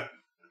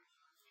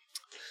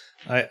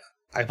 I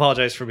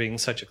apologize for being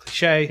such a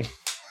cliche,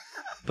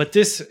 but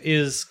this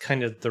is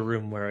kind of the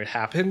room where it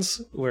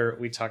happens, where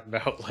we talk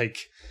about like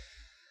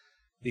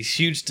these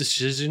huge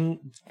decisions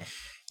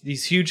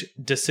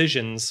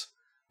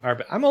are.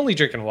 I'm only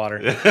drinking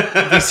water.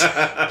 These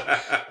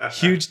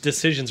huge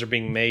decisions are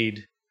being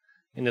made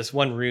in this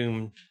one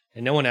room,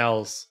 and no one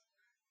else.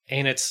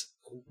 And it's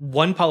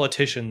one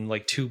politician,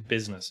 like two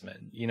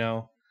businessmen. You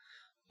know,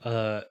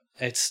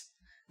 this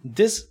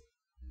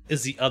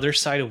is the other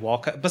side of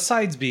Walcott.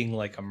 Besides being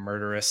like a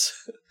murderous,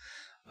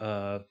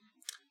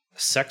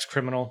 sex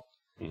criminal,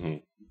 mm-hmm.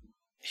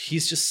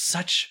 he's just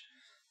such.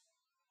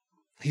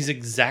 He's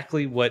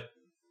exactly what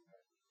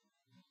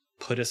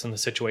put us in the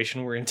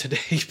situation we're in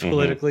today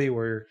politically, mm-hmm.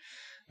 where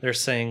they're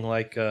saying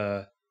like,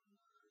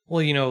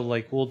 well, you know,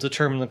 like we'll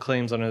determine the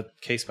claims on a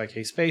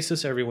case-by-case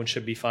basis. Everyone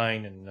should be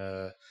fine.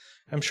 And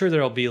I'm sure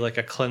there'll be like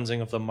a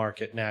cleansing of the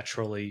market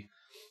naturally,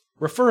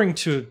 referring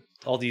to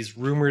all these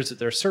rumors that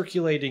they're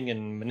circulating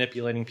and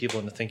manipulating people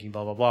into thinking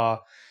blah, blah, blah.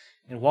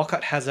 And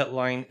Walcott has that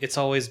line, it's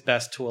always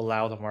best to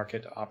allow the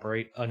market to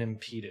operate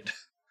unimpeded.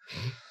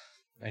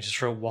 I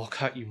just wrote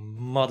Walcott, you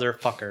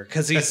motherfucker,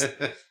 because it's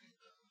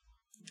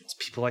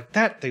people like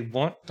that. They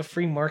want the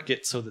free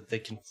market so that they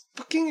can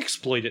fucking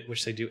exploit it,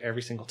 which they do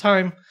every single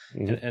time. Mm-hmm.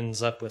 And it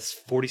ends up with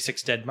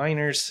 46 dead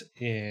miners.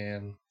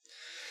 And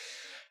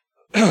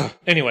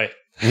anyway,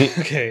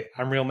 okay,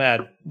 I'm real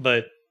mad.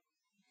 But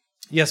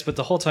yes, but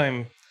the whole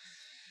time,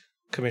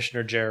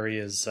 Commissioner Jerry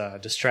is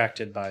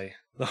distracted by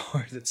the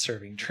whore that's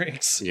serving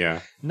drinks.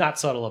 Yeah, not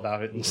subtle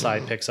about it, and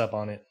Side picks up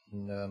on it.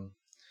 And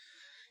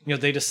you know,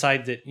 they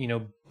decide that, you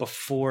know,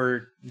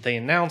 before they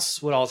announce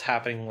what all is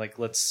happening, like,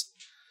 let's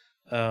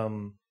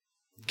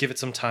give it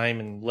some time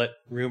and let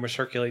rumors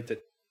circulate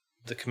that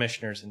the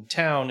commissioner's in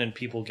town, and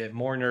people get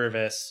more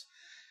nervous.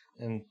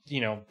 And,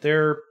 you know,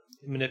 they're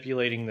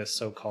manipulating this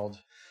so-called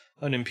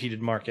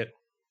unimpeded market.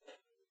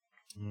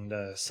 And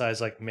Sai's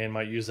like, man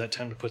might use that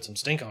time to put some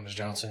stink on his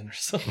Johnson or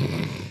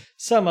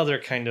some other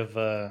kind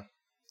of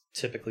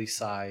typically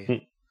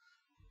Sai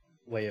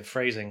way of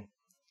phrasing.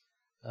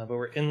 But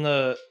we're in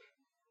the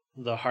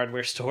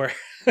hardware store.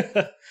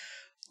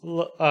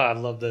 I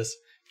love this.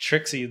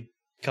 Trixie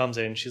comes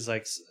in. She's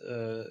like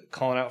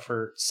calling out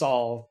for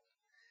Saul.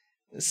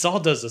 Saul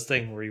does this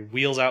thing where he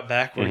wheels out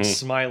backwards, mm-hmm.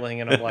 smiling,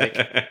 and I'm like,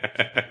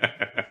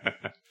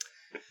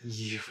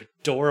 you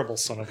adorable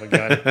son of a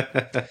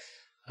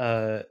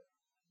gun.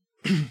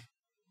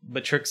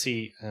 But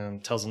Trixie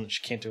tells him that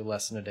she can't do a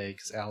lesson today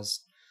because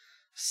Al's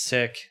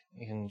sick,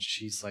 and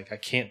she's like, I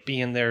can't be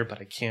in there, but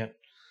I can't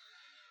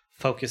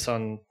focus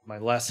on my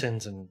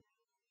lessons. And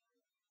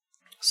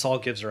Saul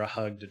gives her a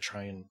hug to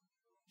try and,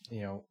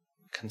 you know,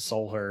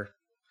 console her.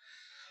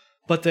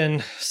 But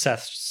then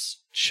Seth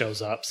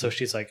shows up, so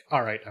she's like,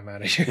 all right, I'm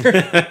out of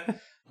here.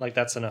 Like,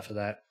 that's enough of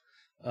that.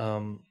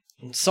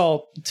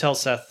 Saul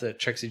tells Seth that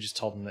Trixie just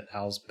told him that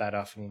Al's bad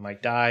off and he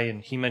might die,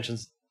 and he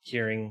mentions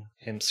hearing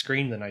him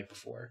scream the night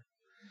before.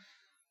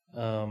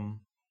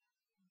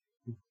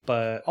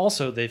 But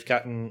also they've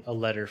gotten a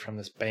letter from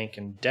this bank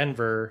in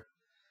Denver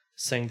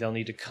saying they'll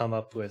need to come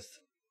up with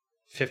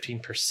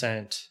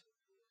 15%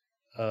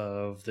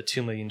 of the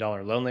 $2 million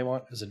loan they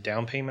want as a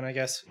down payment, I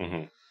guess.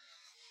 Mm-hmm.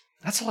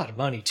 That's a lot of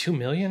money. $2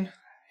 million?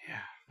 Yeah.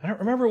 I don't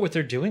remember what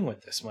they're doing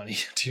with this money.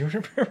 Do you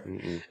remember?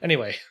 Mm-mm.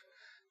 Anyway,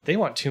 they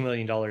want $2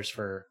 million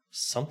for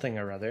something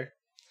or other.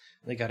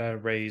 They got to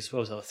raise, what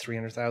was it,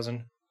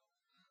 $300,000?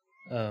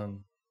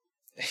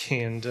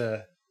 And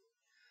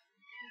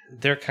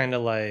they're kind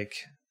of like,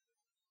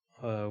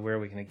 where are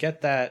we going to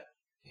get that?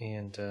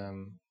 And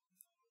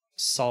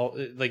Saul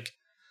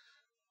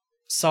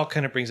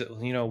kind of brings it,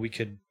 you know, we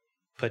could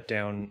put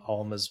down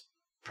Alma's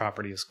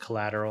property as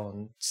collateral,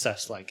 and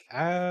Seth's like,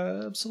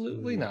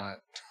 absolutely not.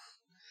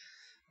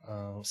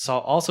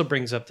 Saul also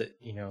brings up that,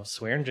 you know,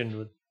 Swearingen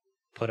would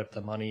put up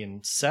the money,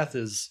 and Seth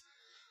is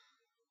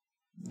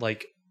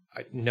like,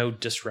 no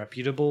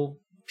disreputable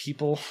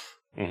people.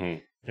 Mm-hmm.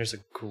 There's a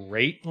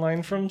great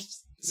line from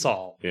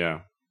Saul.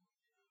 Yeah.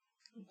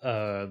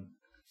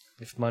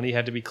 If money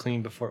had to be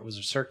cleaned before it was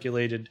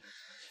circulated,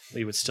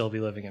 we would still be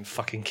living in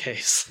fucking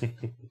case.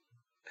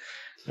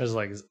 I was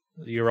like,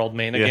 your old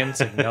man again? Yeah.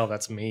 It's like, no,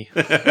 that's me.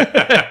 That's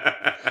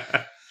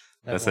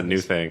a new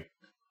thing.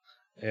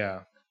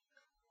 Yeah.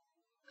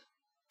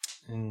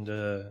 And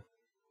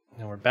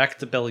now we're back at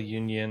the Bella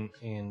Union,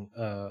 and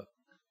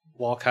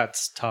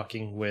Walcott's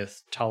talking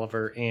with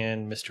Tolliver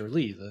and Mr.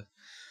 Lee, the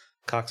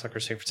cocksucker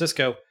of San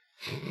Francisco.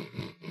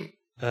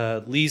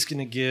 Lee's going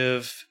to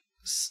give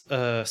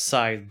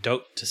Sai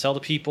dope to sell to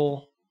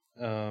people.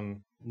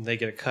 They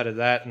get a cut of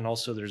that, and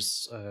also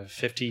there's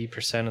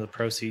 50% of the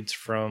proceeds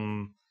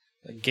from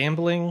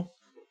gambling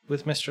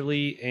with Mr.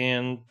 Lee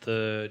and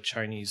the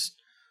Chinese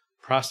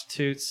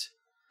prostitutes.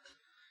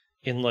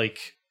 And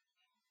like,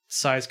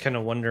 Sai's kind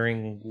of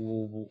wondering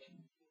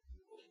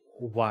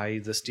why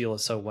this deal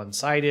is so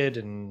one-sided,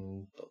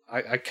 and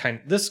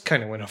this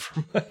kind of went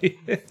over my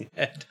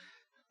head.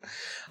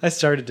 I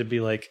started to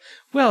be like,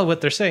 well, what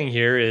they're saying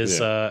here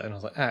is, and I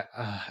was like,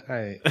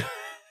 I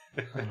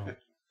don't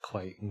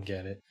quite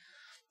get it.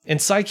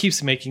 And Sai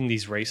keeps making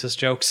these racist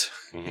jokes,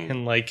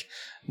 and like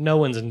no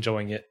one's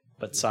enjoying it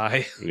but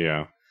Sai.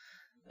 Yeah.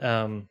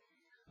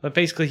 But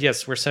basically,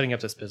 yes, we're setting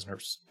up this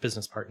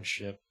business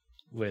partnership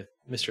with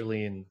Mr.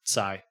 Lee and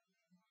Sai.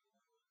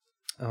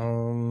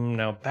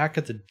 Now back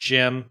at the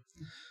gym,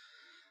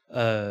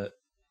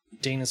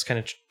 Dana's kind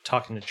of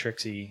talking to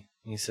Trixie.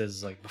 He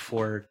says like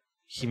before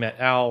he met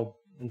Al,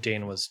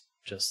 Dana was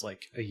just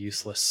like a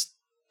useless.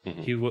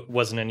 He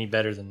wasn't any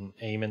better than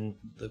Eamon,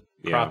 the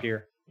crop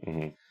ear.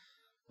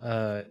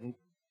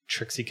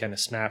 Trixie kind of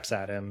snaps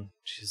at him.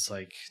 She's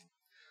like,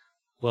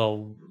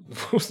 well,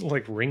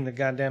 like ring the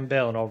goddamn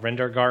bell and I'll rend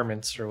our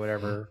garments or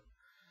whatever.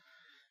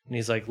 And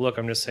he's like, look,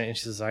 I'm just saying.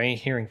 She says, I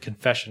ain't hearing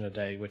confession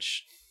today,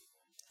 which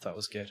I thought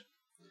was good.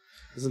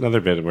 There's another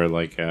bit where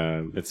like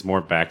it's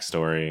more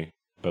backstory,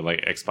 but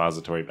like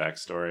expository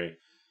backstory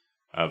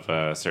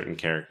of certain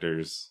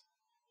characters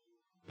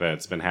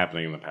that's been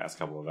happening in the past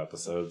couple of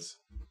episodes.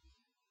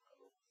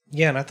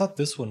 Yeah, and I thought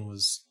this one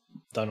was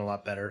done a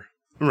lot better.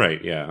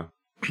 Right, yeah.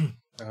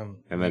 And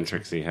then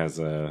Trixie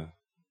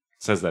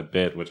says that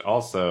bit, which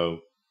also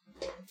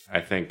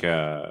I think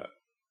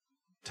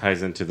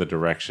ties into the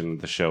direction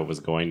the show was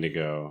going to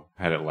go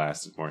had it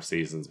lasted more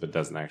seasons, but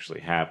doesn't actually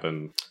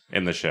happen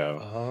in the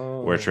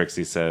show. Where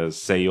Trixie says,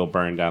 say you'll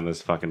burn down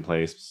this fucking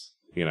place,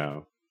 you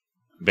know,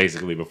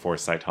 basically before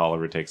Cy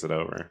Tolliver takes it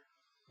over.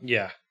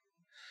 Yeah.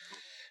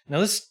 Now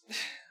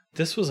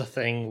this was a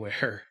thing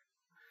where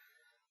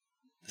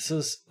this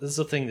is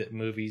a thing that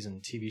movies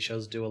and TV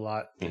shows do a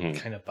lot that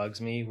kind of bugs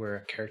me, where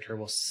a character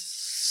will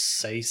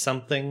say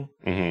something,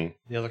 the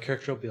other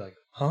character will be like,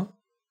 huh?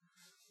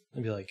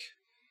 And be like,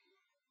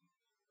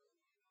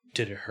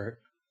 did it hurt?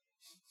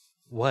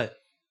 What?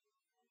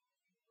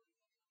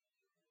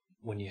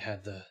 When you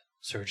had the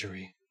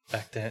surgery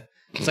back then?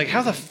 It's like,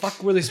 how the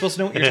fuck were they supposed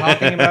to know what you're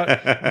talking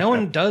about? No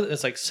one does.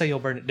 It's like, say you'll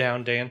burn it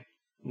down, Dan.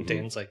 And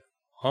Dan's like,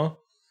 huh?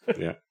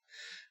 Yeah.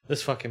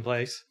 This fucking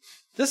place.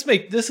 This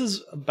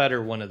is a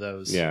better one of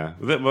those. Yeah.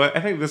 But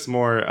I think this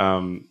more,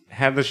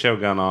 had the show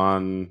gone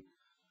on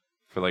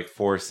for like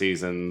 4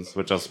 seasons,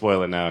 which I'll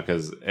spoil it now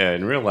because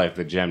in real life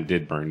the gem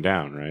did burn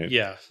down, right?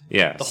 Yeah.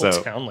 Yeah. The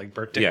whole town like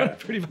burnt down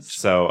pretty much.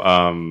 So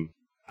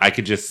I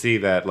could just see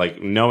that,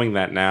 like, knowing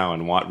that now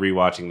and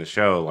rewatching the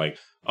show, like,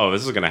 oh,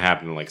 this is going to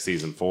happen in like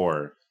season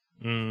 4.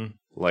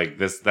 Like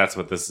that's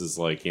what this is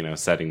like, you know,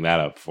 setting that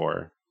up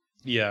for.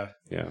 Yeah.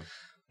 Yeah.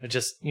 It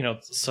just, you know,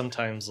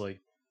 sometimes like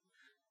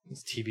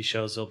these TV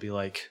shows, they'll be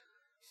like,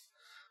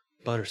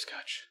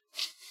 butterscotch.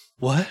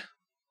 What?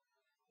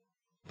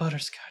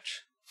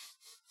 Butterscotch.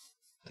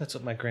 That's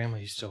what my grandma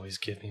used to always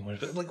give me.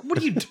 Like, what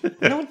are you doing?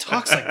 No one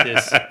talks like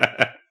this.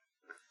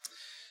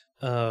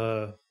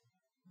 Let's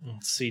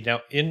see.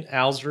 Now, in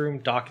Al's room,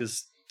 Doc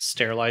is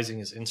sterilizing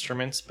his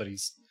instruments, but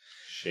he's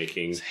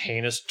shaking. His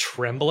hand is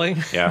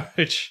trembling. Yeah.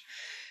 Which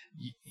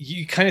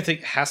you kind of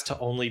think has to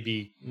only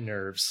be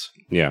nerves.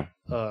 Yeah.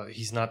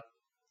 He's not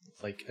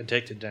like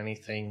addicted to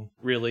anything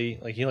really.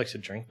 Like, he likes to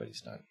drink, but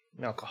he's not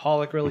an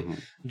alcoholic really.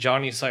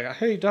 Johnny's like,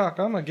 hey Doc,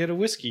 I'm gonna get a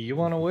whiskey. You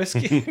want a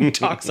whiskey? And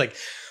Doc's like,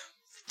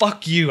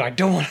 fuck you, I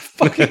don't want a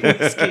fucking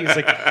whiskey. He's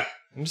like,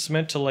 I'm just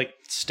meant to like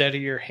steady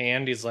your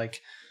hand. He's like,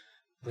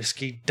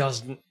 whiskey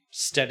doesn't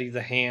steady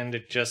the hand,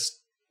 it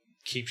just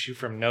keeps you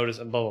from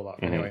noticing, blah blah blah.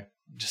 Anyway,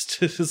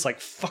 just it's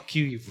like, fuck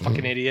you, you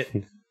fucking idiot.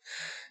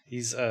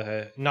 He's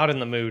not in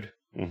the mood.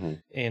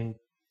 And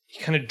he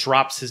kind of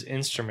drops his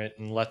instrument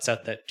and lets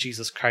out that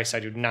Jesus Christ,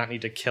 I do not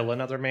need to kill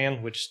another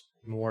man, which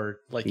more,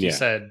 like you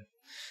said,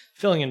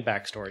 filling in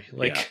backstory.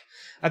 Like,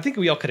 I think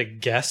we all could have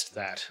guessed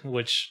that,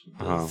 which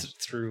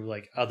through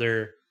like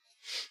other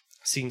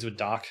scenes with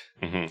Doc.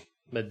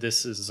 But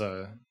this is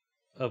a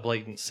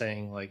blatant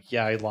saying, like,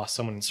 yeah, I lost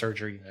someone in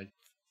surgery and I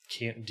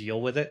can't deal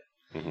with it.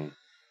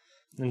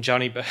 And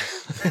Johnny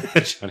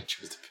chose to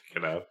pick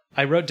it up.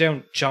 I wrote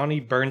down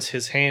Johnny burns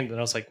his hand, and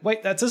I was like,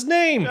 wait, that's his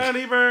name!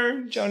 Johnny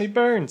Burns! Johnny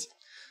Burns.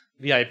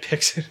 Yeah, I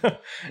picked it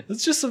up.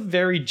 It's just a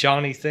very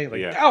Johnny thing.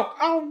 Like,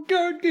 ow,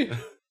 good.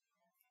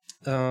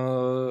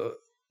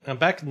 I'm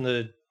back in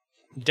the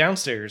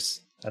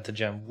downstairs at the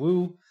gym.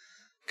 Wu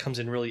comes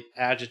in really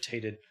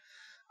agitated.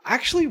 I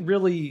actually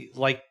really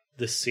like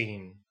this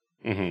scene.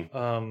 There's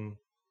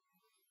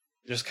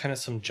kind of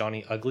some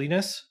Johnny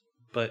ugliness,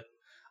 but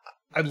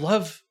I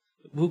love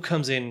Wu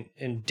comes in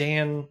and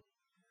Dan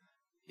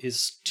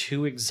is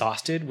too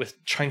exhausted with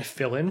trying to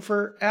fill in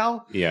for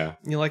Al. Yeah.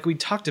 You know, like we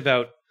talked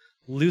about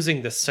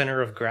losing the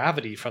center of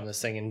gravity from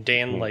this thing, and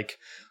Dan like,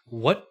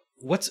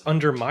 what's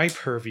under my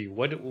purview?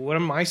 What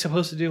am I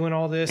supposed to do in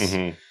all this?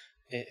 And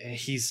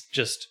he's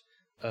just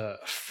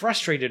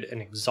frustrated and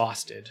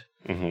exhausted.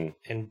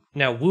 And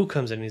now Wu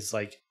comes in and he's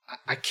like,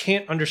 I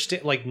can't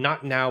understand, like,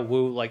 not now,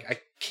 Wu, like, I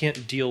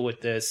can't deal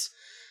with this.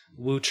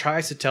 Wu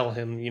tries to tell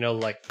him, you know,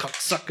 like,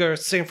 cocksucker,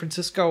 San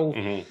Francisco,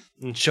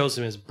 and shows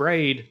him his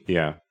braid.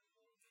 Yeah.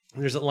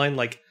 And there's a line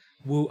like,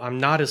 Wu, I'm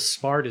not as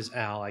smart as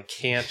Al. I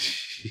can't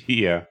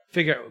figure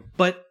out.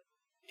 But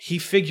he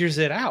figures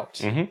it out.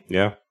 Mm-hmm.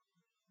 Yeah.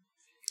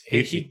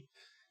 He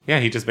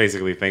just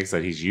basically thinks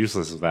that he's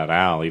useless without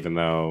Al, even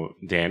though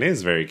Dan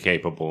is very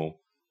capable.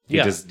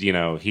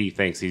 He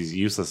thinks he's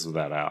useless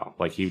without Al.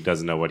 Like, he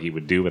doesn't know what he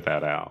would do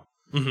without Al.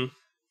 Mm-hmm.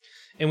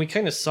 And we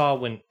kind of saw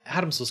when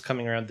Adams was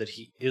coming around that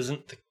he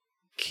isn't the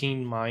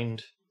keen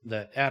mind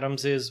that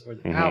Adams is or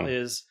that Al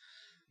is,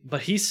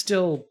 but he's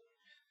still,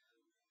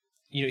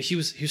 he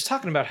was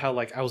talking about how,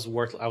 like, I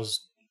was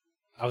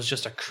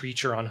just a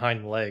creature on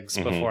hind legs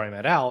before I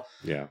met Al.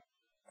 Yeah.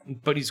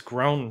 But he's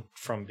grown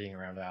from being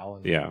around Al.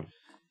 And yeah.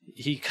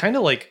 He kind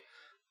of, like,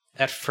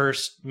 at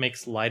first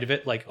makes light of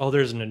it, like, oh,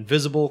 there's an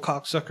invisible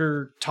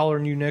cocksucker taller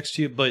than you next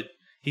to you, but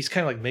he's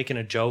kind of like making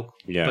a joke.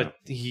 Yeah. But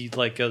he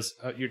like goes,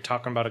 you're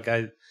talking about a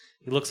guy,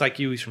 he looks like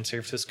you, he's from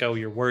San Francisco,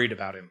 you're worried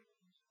about him.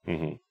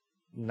 Mm-hmm.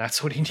 And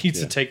that's what he needs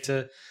to take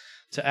to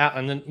Al.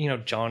 And then,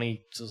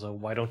 Johnny says, oh,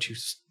 why don't you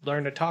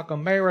learn to talk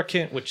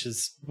American? Which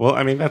is... Well,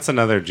 I mean, that's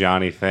another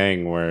Johnny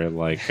thing where,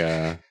 like,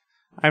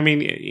 I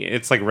mean,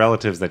 it's like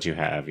relatives that you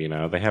have,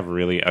 they have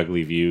really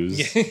ugly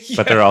views,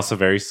 but they're also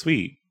very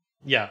sweet.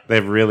 Yeah. They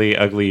have really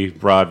ugly,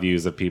 broad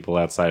views of people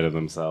outside of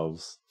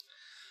themselves.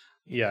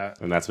 Yeah.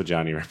 And that's what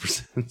Johnny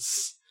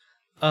represents.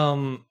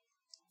 And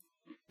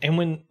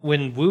when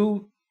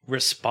Wu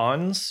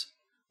responds,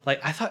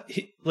 like, I thought,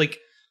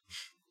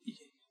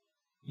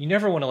 you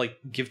never want to, like,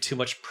 give too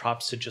much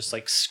props to just,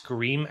 like,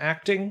 scream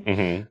acting.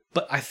 Mm-hmm.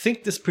 But I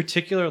think this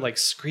particular, like,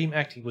 scream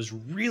acting was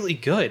really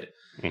good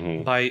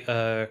by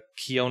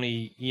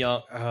Keone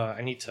Young.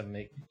 I need to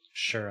make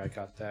sure I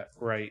got that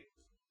right.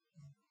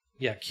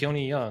 Yeah,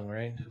 Keone Young,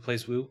 right? Who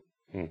plays Wu?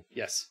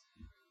 Yes.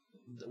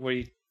 Where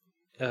he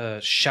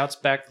shouts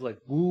back, like,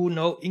 Wu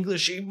no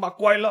English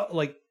makwaila,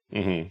 like,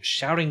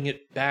 shouting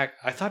it back.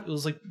 I thought it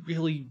was, like,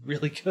 really,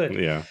 really good.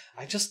 Yeah.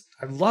 I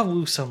love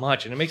Wu so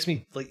much, and it makes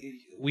me, like,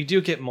 we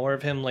do get more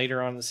of him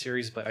later on in the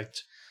series, but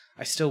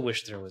I still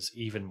wish there was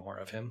even more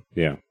of him.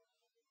 Yeah.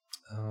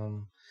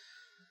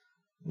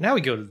 Now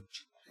we go to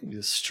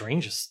the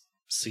strangest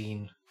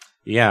scene.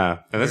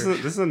 Yeah. And this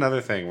is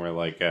another thing where,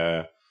 like,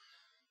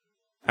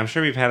 I'm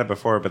sure we've had it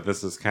before, but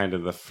this is kind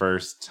of the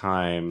first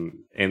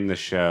time in the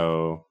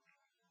show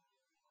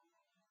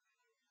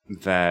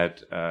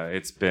that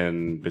it's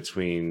been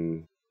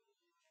between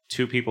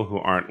two people who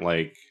aren't,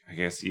 like, I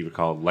guess you would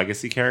call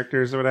legacy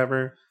characters or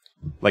whatever.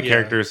 Like,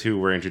 characters who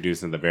were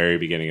introduced in the very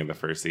beginning of the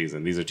first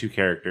season. These are two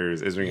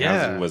characters.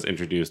 Isringhausen was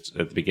introduced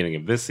at the beginning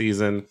of this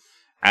season.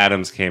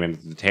 Adams came in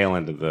at the tail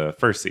end of the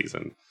first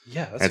season.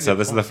 Yeah, and so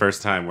this is the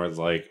first time where it's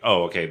like,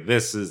 oh, okay,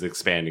 this is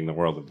expanding the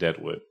world of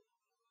Deadwood.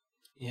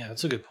 Yeah,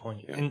 that's a good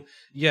point. Yeah. And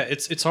yeah,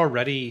 it's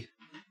already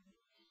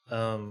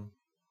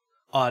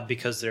odd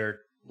because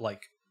they're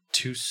like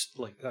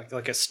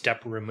like a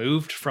step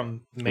removed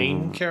from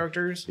main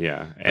characters.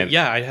 Yeah. And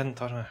I hadn't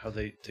thought about how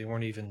they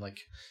weren't even like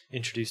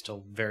introduced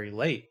till very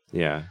late.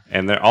 Yeah.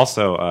 And they're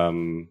also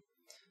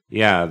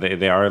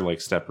they are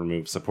like step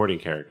removed supporting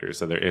characters.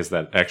 So there is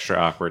that extra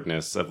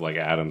awkwardness of like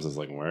Adams is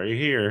like, why are you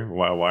here?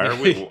 Why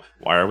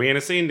are we in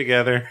a scene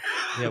together?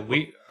 Yeah,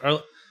 we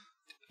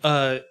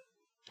are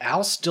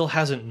Al still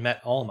hasn't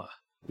met Alma.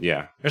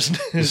 Yeah.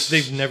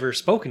 They've never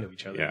spoken to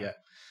each other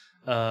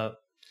yet.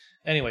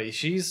 Anyway,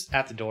 she's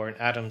at the door, and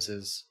Adams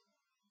is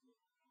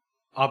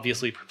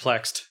obviously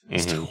perplexed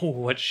as to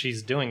what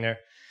she's doing there.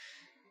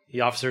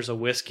 He offers her a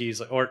whiskey, he's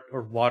like, or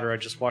water I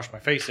just washed my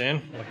face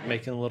in, like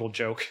making a little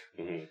joke.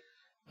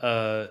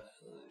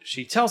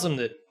 She tells him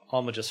that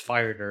Alma just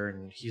fired her,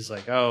 and he's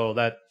like, oh,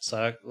 that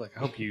sucked. Like, I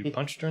hope you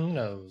punched her in the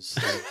nose.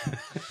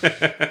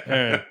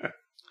 Like,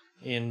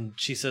 and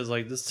she says,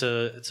 like, it's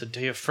a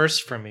day of firsts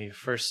for me.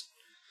 First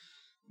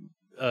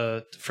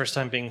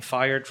time being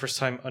fired, first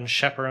time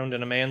unchaperoned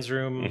in a man's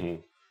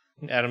room.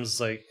 And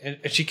Adam's like, and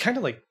she kind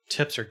of like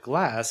tips her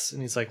glass,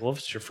 and he's like, well, if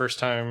it's your first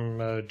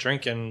time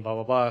drinking, blah,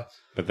 blah, blah.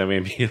 But then we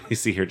immediately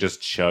see her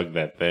just chug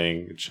that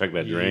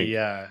drink.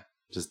 Yeah.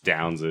 Just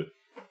downs it.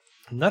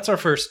 And that's our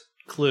first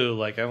clue.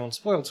 Like, I won't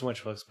spoil too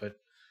much, folks, but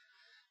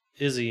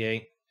Izzy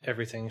ain't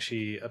everything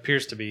she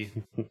appears to be.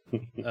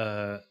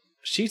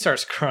 She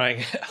starts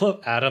crying. I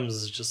love Adams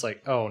is just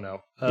like, oh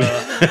no.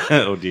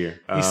 Oh dear.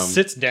 He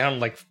sits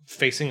down like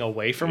facing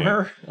away from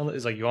her.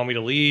 He's like, you want me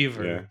to leave?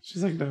 Or... Yeah.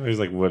 She's like, no. He's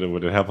like, would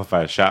it help if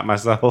I shot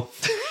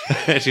myself?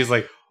 And she's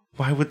like,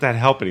 why would that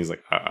help? And he's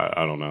like,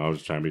 I don't know. I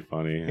was trying to be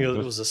funny. It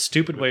was a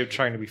stupid way of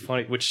trying to be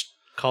funny, which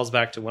calls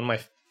back to one of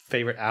my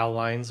favorite Al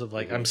lines of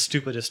like, I'm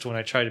stupidest when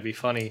I try to be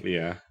funny.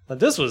 Yeah. But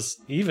this was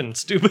even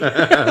stupid.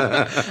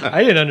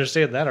 I didn't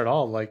understand that at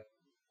all. Like,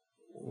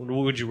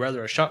 would you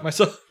rather I shot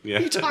myself? Yeah.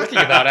 What are you talking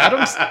about,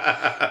 Adams?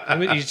 I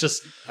mean, he's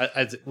just...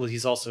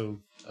 he's also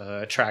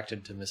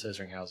attracted to Miss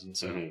Isringhausen.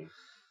 So,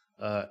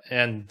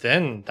 and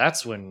then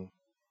that's when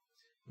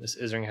Miss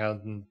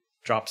Isringhausen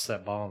drops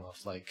that bomb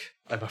of like,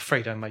 I'm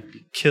afraid I might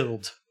be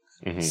killed.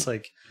 It's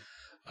like,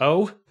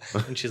 oh?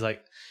 And she's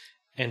like,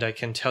 and I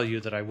can tell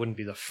you that I wouldn't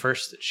be the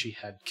first that she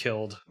had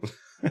killed.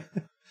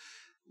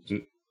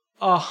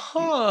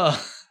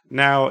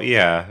 Now,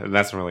 yeah, and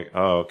that's when we're like,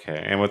 oh,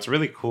 okay. And what's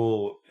really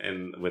cool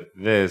with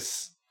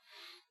this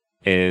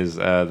is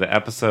the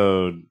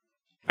episode.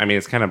 I mean,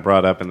 it's kind of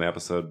brought up in the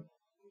episode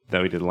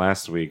that we did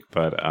last week,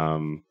 but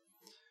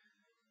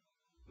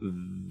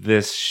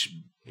this,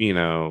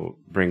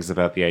 brings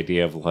about the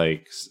idea of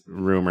like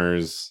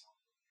rumors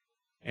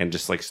and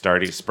just like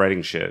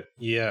spreading shit.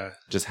 Yeah,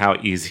 just how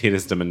easy it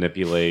is to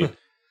manipulate,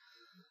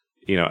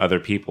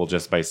 other people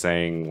just by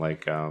saying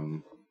like, I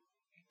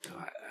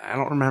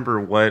don't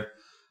remember what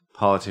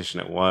politician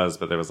it was,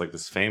 but there was like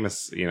this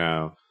famous,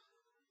 there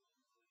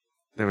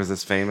was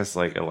this famous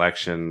like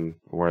election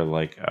where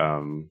like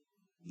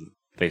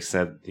they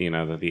said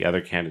that the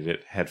other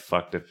candidate had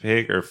fucked a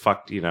pig or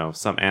fucked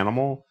some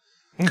animal,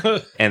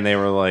 and they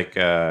were like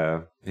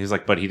he was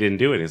like, but he didn't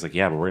do it. He's like,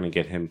 yeah, but we're gonna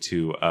get him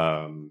to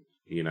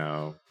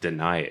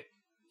deny it,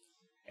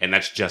 and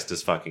that's just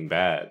as fucking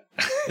bad.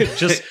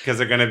 Just because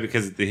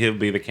he'll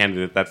be the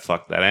candidate that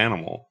fucked that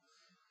animal.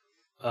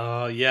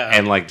 Yeah,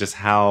 and like just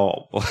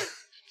how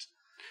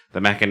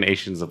the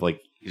machinations of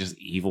like just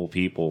evil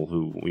people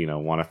who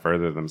want to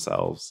further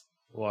themselves.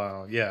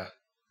 Wow, yeah,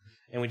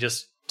 and we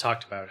just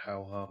talked about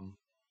how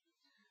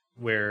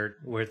where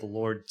the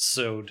Lord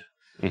sowed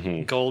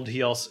gold,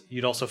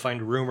 you'd also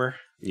find rumor.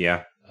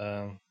 Yeah.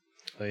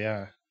 But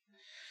yeah,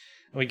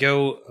 we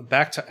go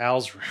back to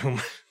Al's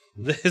room.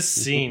 This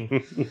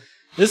scene,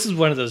 this is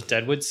one of those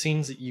Deadwood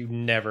scenes that you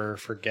never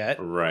forget.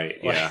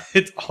 Right. Like, yeah.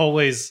 It's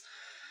always.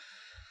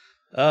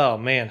 Oh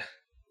man,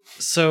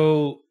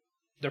 so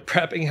they're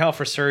prepping Hal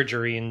for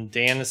surgery, and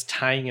Dan is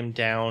tying him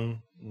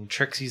down, and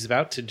Trixie's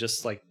about to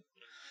just like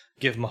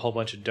give him a whole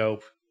bunch of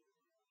dope.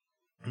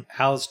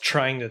 Al's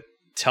trying to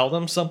tell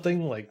them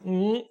something, like,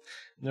 and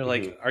they're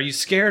like, "Are you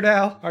scared,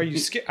 Al? Are you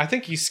scared? I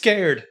think he's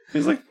scared."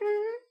 He's like,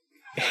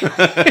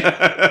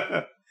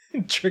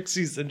 and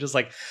Trixie's then just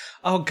like,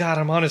 "Oh God,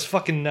 I'm on his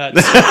fucking nuts."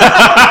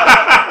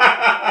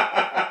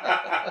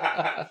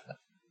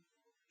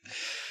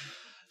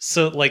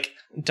 So like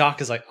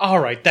Doc is like, all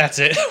right, that's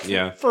it.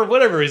 Yeah. For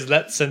whatever reason,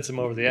 that sends him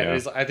over the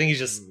edge. Yeah. I think he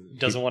just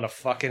doesn't want to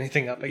fuck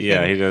anything up again.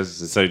 Yeah, he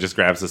does. So he just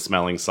grabs the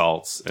smelling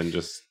salts and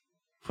just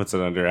puts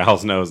it under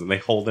Al's nose, and they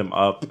hold him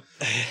up.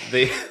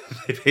 They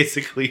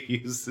basically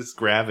use this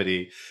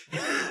gravity.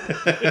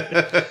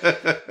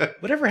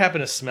 Whatever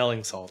happened to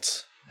smelling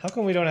salts? How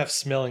come we don't have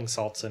smelling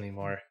salts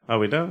anymore? Oh,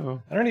 we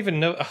don't? I don't even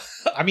know.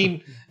 I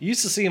mean, you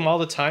used to see them all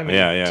the time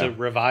to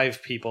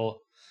revive people.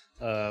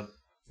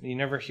 You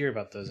never hear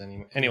about those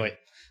anymore. Anyway,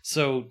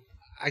 so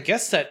I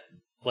guess that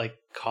like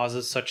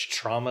causes such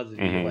trauma that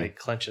he like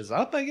clenches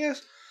up, I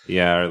guess.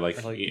 Yeah, or like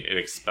it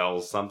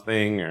expels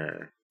something,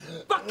 or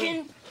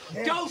fucking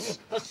dose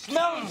of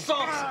smelling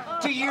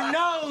salts to your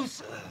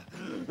nose.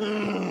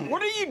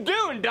 What are you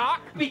doing,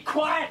 Doc? Be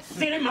quiet,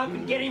 sit him up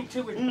and get him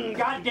to his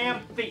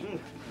goddamn feet.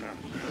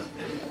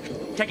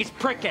 Take his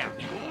prick out.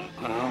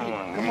 Come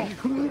on. There you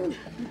come,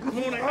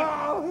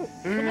 Al.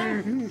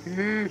 There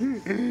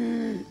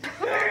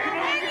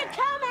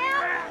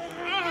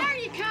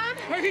you come.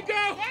 There you go.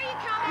 There you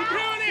come, You're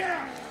Al. doing it.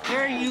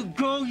 There you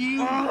go,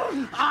 you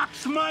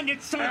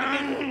ox-minded son of a...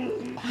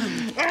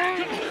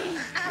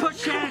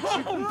 Push at it,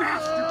 you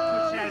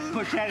bastard.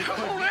 Push at it.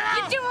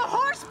 You do a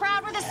horse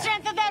proud with the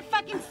strength of that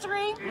fucking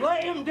string.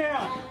 Lay him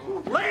down.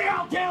 Lay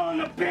Al down on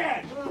the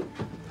bed.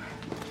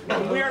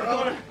 We are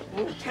going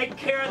to take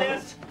care of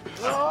this.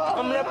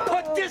 I'm going to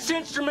put this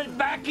instrument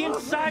back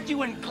inside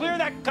you and clear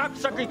that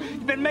cocksucker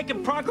you've been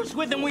making progress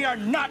with, and we are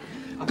not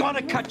going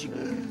to cut you.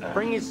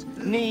 Bring his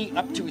knee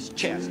up to his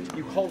chest.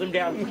 You hold him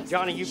down.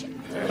 Johnny, you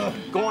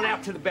going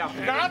out to the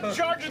balcony. I'm in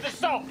charge of the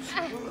salts.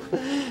 All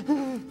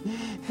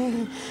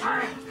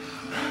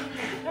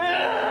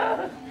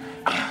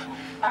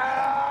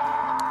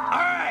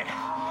right.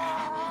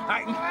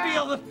 I can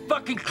feel the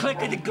fucking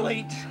click of the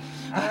gleat.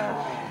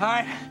 All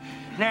right.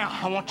 Now,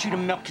 I want you to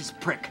milk his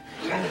prick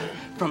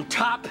from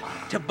top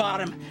to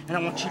bottom, and I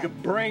want you to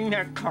bring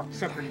that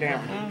cocksucker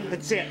down.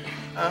 That's it.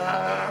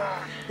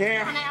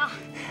 There.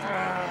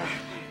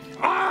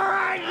 All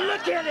right,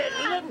 look at it.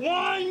 Look,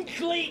 one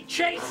cleat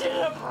chasing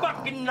the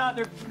fucking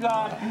another.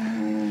 God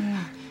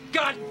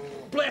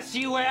bless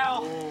you,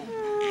 Al.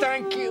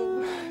 Thank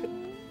you.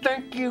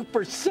 Thank you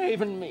for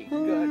saving me.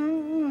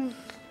 God.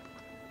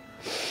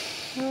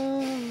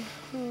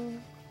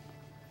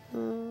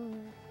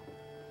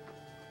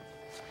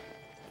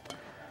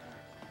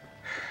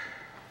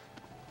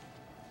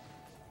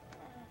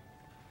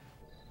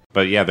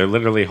 But yeah, they're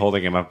literally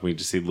holding him up. We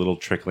just see little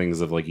tricklings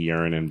of like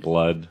urine and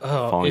blood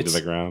falling to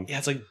the ground. Yeah,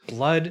 it's like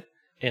blood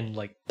and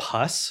like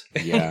pus.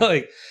 Yeah.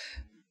 Like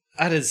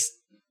that is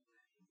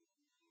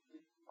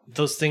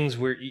those things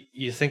where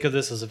you think of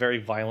this as a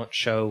very violent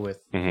show with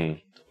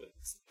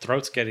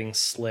throats getting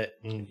slit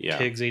and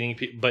pigs eating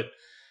people, but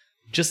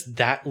just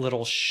that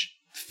little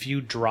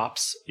few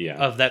drops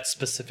of that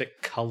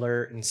specific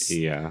color and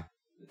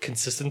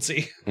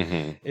consistency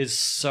is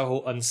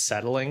so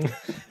unsettling.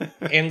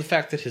 And the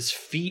fact that his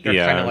feet are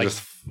kind of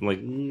like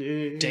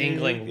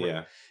dangling.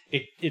 Yeah.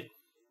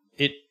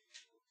 It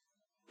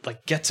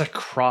like gets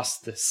across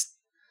this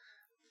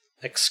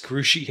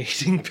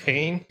excruciating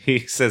pain. He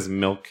says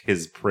milk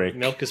his prick.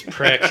 Milk his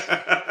prick.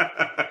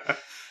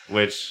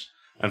 Which,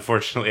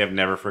 unfortunately, I've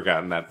never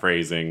forgotten that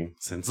phrasing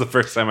since the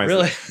first time I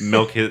said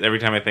milk his... Every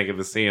time I think of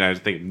the scene, I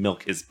just think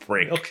milk his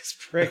prick. Milk his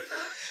prick.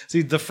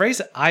 See, the phrase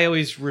that I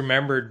always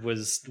remembered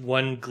was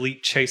one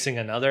gleet chasing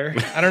another.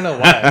 I don't know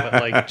why,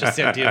 but like just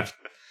the idea of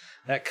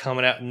that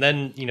coming out. And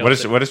then, you know...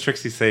 What does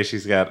Trixie say?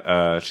 She's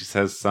got... she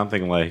says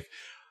something like...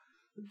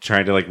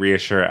 Trying to like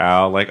reassure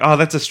Al, like, oh,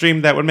 that's a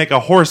stream that would make a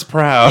horse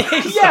proud.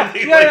 That.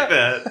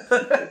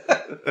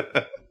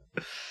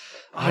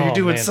 You're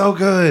doing so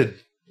good.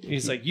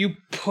 He's like, you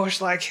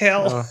push like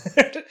hell.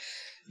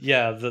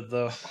 Yeah,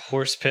 the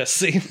horse piss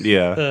scene.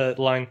 Yeah.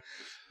 Line.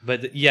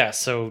 But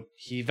so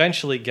he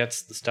eventually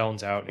gets the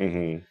stones out.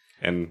 Mm-hmm.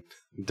 And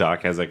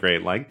Doc has a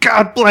great line,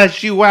 God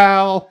bless you,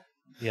 Al.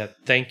 Yeah,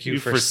 thank you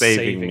for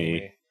saving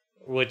me.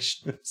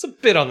 Which is a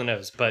bit on the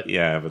nose, but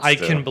I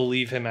can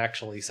believe him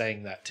actually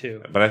saying that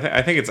too. But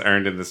I think it's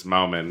earned in this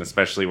moment,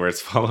 especially where it's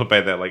followed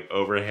by that like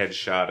overhead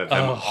shot of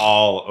them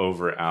all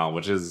over Al,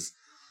 which is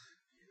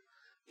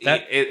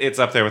it's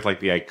up there with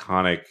like the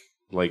iconic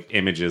like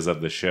images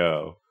of the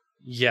show.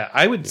 Yeah,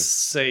 I would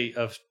say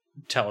of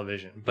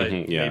television, but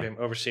maybe I'm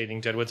overstating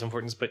Deadwood's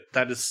importance. But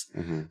that is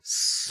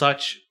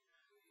such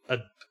a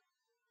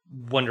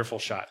wonderful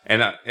shot,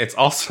 and it's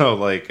also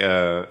like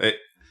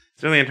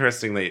it's really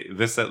interesting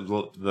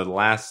that the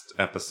last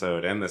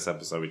episode and this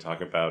episode we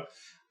talk about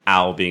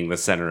Al being the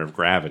center of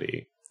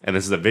gravity. And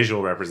this is a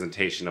visual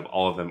representation of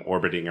all of them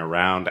orbiting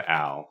around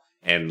Al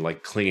and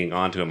like clinging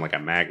onto him like a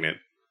magnet.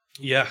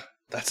 Yeah,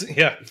 like,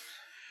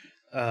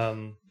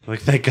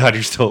 thank God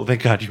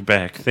you're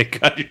back. Thank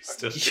God you're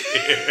still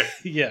here.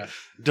 Yeah.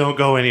 Don't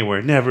go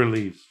anywhere. Never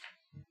leave.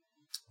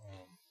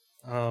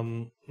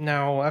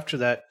 Now, after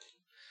that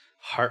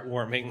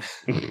heartwarming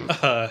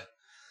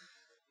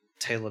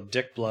tale of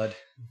dick blood,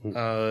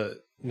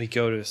 we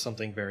go to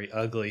something very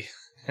ugly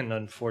and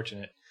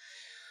unfortunate.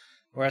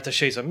 We're at the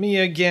Shades of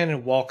Mia again,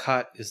 and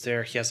Walcott is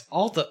there. He has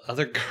all the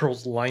other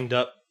girls lined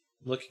up,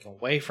 looking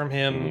away from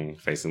him.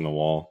 Facing the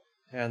wall.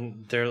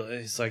 And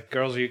he's like,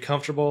 girls, are you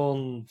comfortable?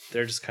 And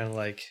they're just kind of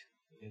like,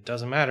 it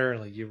doesn't matter.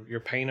 Like, you're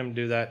paying him to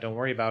do that. Don't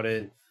worry about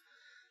it.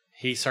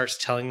 He starts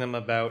telling them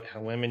about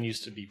how women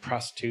used to be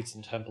prostitutes in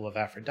the Temple of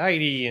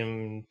Aphrodite,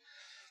 and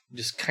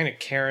just kind of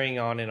carrying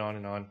on and on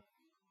and on.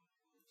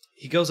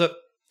 He goes up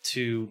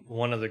to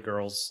one of the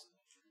girls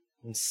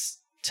and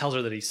tells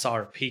her that he saw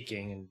her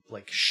peeking and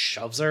like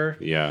shoves her.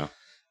 Yeah.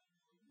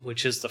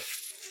 Which is the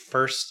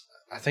first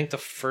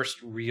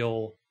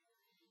real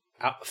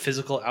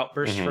physical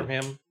outburst from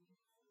him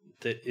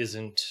that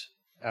isn't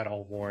at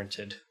all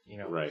warranted, you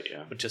know. Right,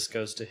 yeah. But just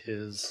goes to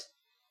his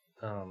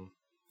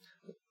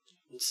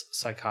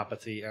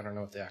psychopathy. I don't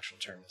know what the actual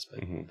term is,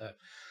 but that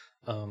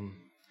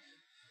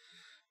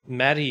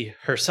Maddie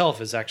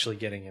herself is actually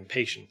getting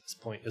impatient at this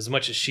point, as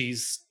much as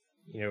she's,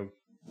 you know,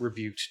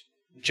 rebuked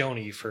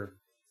Joni for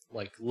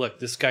like, look,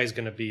 this guy's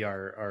going to be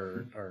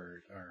our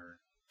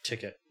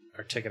ticket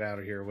out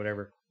of here or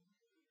whatever.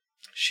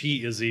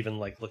 She is even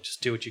like, look,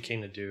 just do what you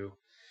came to do.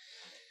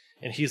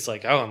 And he's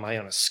like, oh, am I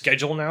on a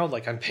schedule now?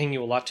 Like, I'm paying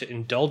you a lot to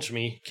indulge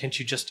me. Can't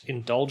you just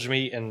indulge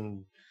me?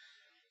 And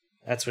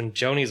that's when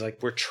Joni's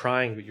like, we're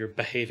trying, but you're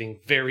behaving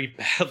very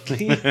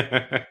badly.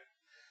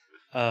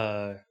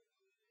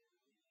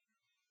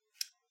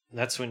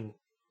 That's when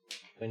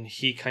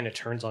he kind of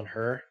turns on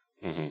her.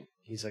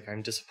 He's like,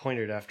 I'm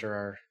disappointed after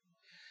our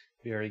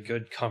very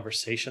good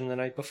conversation the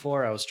night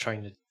before. I was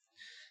trying to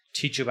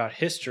teach you about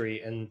history,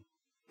 and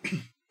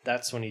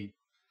that's when he,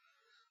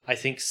 I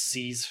think,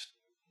 sees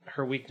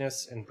her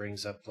weakness and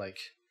brings up like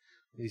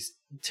these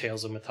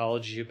tales of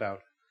mythology about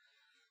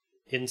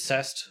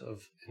incest and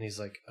he's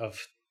like,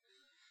 of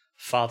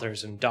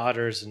fathers and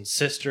daughters and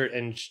sister,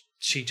 and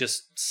she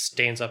just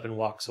stands up and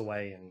walks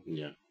away, and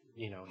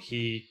you know,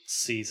 he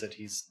sees that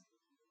he's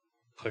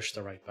pushed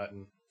the right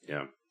button.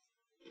 Yeah.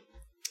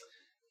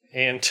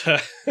 And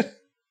this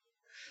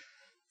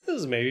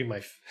is maybe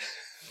not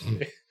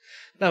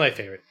my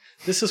favorite.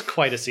 This is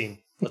quite a scene.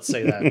 Let's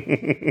say that.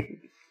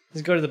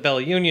 Let's go to the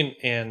Bella Union,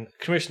 and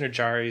Commissioner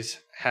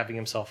Jari's having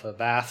himself a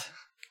bath.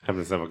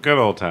 Having himself a good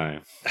old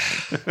time.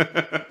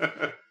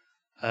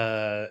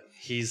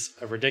 He's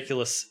a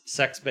ridiculous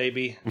sex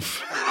baby.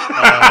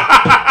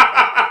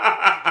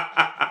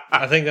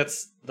 I think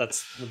that's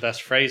the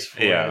best phrase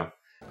for it.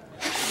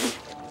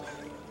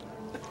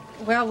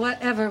 Well,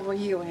 whatever were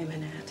you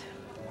aiming at?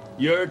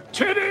 Your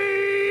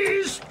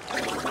titties!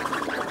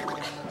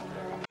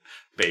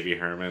 Baby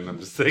Herman, I'm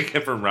just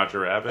thinking from Roger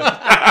Rabbit.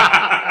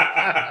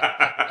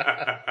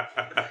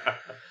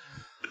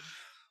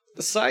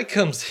 The Psy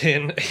comes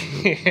in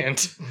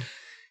and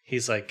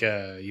he's like,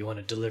 you want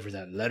to deliver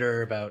that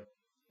letter about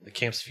the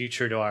camp's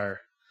future to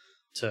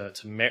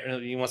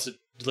Merrick? He wants to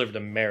deliver to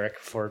Merrick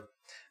before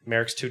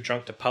Merrick's too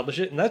drunk to publish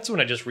it. And that's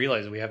when I just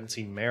realized we haven't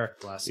seen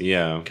Merrick the last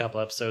couple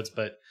episodes.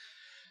 But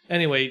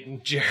anyway,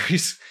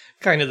 Jerry's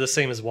kind of the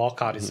same as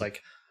Walcott. He's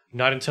like,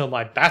 not until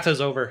my bath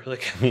is over.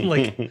 Like,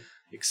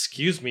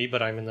 excuse me,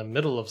 but I'm in the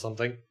middle of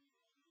something.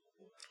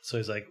 So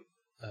he's like,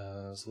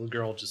 So the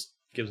girl just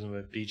gives him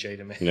a BJ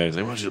to make. Yeah, he's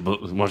like, why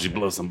don't you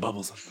blow some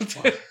bubbles?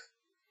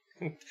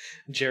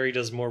 Jerry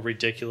does more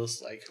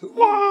ridiculous, like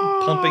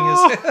pumping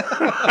his head.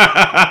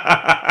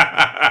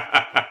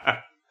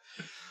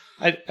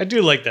 I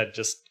do like that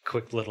just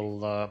quick little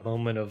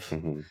moment of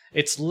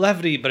it's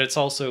levity, but it's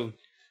also,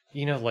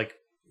 like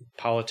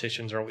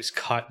politicians are always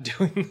caught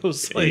doing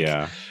those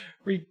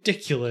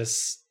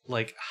ridiculous,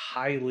 like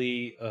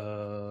highly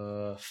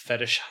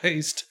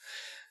fetishized.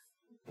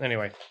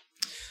 Anyway,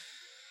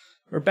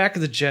 we're back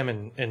at the gym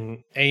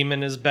and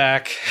Eamon is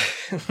back.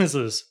 This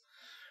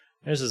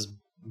is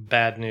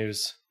bad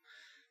news.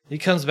 He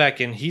comes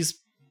back in. He's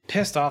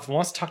pissed off and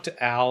wants to talk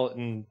to Al,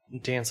 and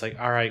Dan's like,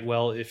 all right,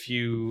 well, if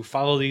you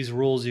follow these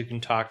rules, you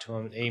can talk to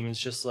him. And Eamon's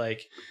just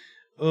like,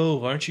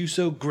 oh, aren't you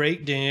so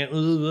great, Dan?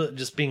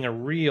 Just being a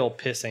real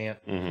pissant.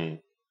 Mm-hmm.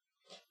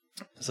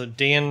 So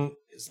Dan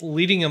is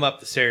leading him up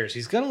the stairs.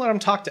 He's going to let him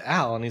talk to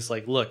Al, and he's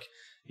like, look,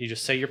 you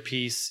just say your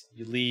piece,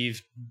 you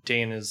leave.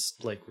 Dan is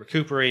like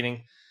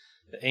recuperating.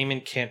 But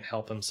Eamon can't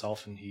help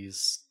himself, and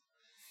he's,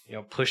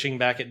 pushing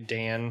back at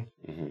Dan.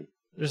 Mm-hmm.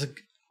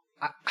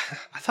 I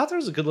thought there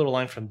was a good little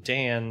line from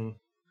Dan.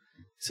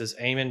 He says,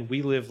 Eamon,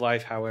 we live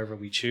life however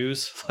we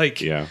choose.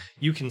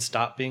 You can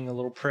stop being a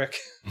little prick.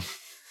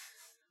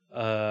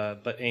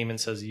 But Eamon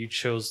says, you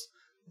chose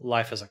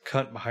life as a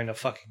cunt behind a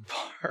fucking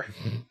bar.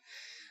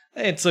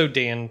 And so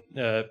Dan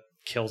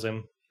kills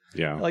him.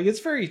 Yeah. It's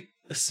very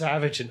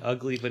savage and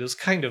ugly, but it was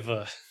kind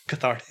of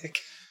cathartic.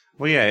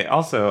 Well, yeah,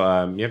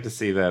 also, you have to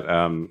see that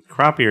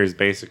Crop-Ear is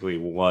basically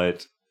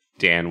what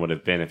Dan would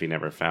have been if he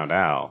never found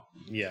Al.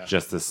 Yeah.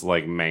 Just this,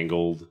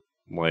 mangled,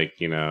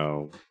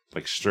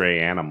 stray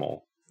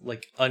animal.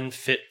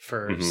 Unfit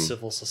for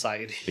civil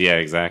society. Yeah,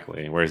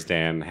 exactly. Whereas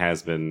Dan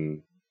has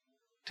been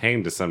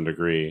tamed to some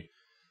degree.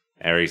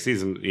 Or he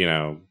sees him,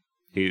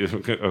 he,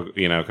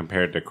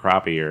 compared to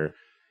Crop-Ear,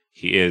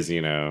 he is,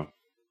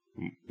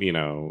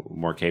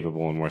 more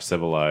capable and more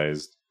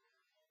civilized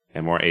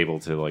and more able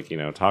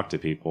to, talk to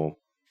people.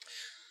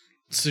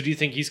 So do you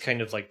think he's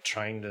kind of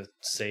trying to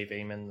save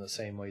Eamon the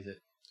same way that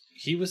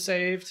he was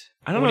saved?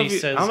 I don't know. When he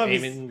says,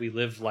 Eamon, we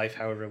live life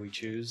however we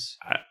choose.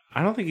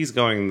 I don't think he's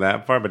going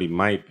that far, but he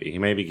might be. He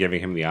may be giving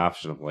him the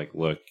option of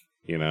look,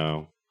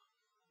 there's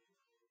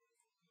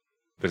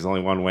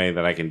only one way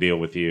that I can deal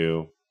with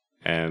you.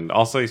 And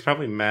also he's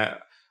probably mad.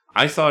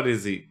 I saw it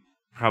as he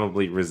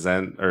probably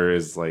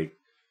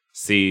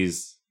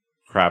sees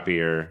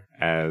Crop-Ear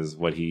as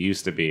what he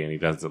used to be, and he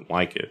doesn't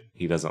like it.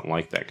 He doesn't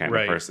like that kind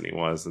of person he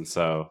was. And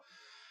so,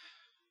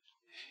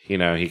 he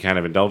kind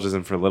of indulges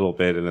him for a little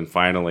bit, and then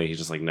finally he's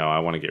just like, no, I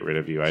want to get rid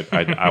of you.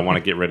 I want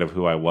to get rid of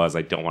who I was.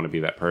 I don't want to be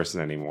that person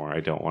anymore.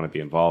 I don't want to be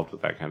involved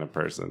with that kind of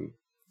person.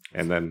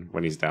 And then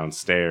when he's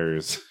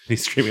downstairs,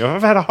 he's screaming,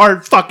 I've had a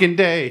hard fucking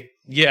day.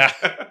 Yeah.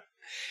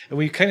 And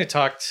we kind of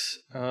talked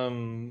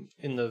in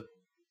the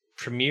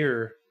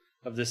premiere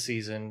of this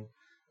season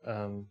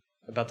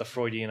about the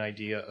Freudian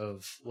idea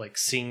of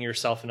seeing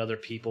yourself in other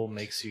people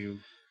makes you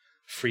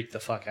freak the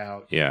fuck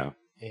out. Yeah.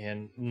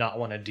 And not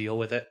want to deal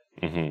with it.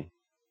 Mm-hmm.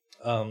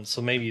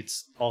 So maybe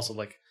it's also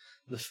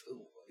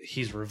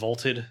he's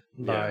revolted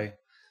by,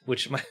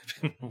 which might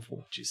have been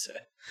what you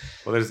said.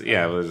 Well, there's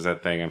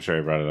that thing, I'm sure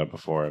I brought it up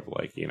before, of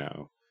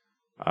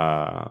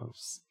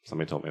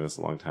somebody told me this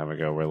a long time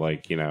ago, where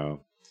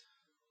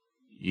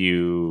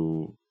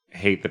you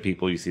hate the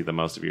people you see the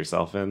most of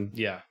yourself in.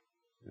 Yeah.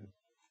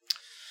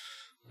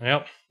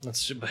 Yep.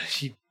 But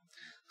he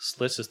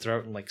slits his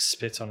throat and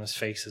spits on his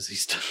face as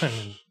he's done.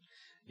 And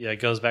he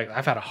goes back.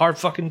 I've had a hard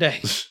fucking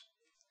day.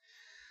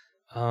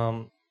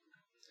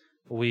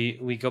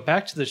 We go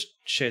back to the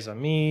Chez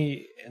Amis,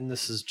 and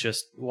this is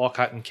just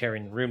Walcott and Carrie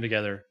in the room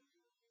together.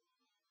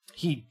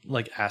 He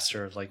asked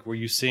her were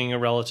you seeing a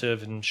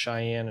relative in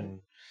Cheyenne?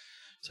 And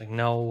it's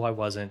no, I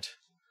wasn't.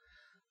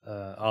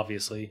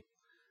 Obviously,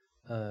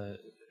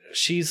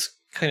 she's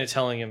kind of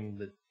telling him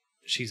that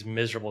she's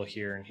miserable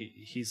here, and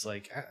he's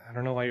like, I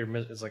don't know why you're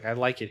miserable. It's I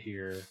like it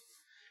here.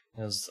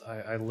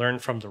 I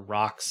learned from the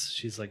rocks.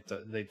 She's like,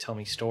 they tell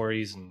me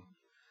stories, and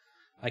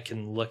I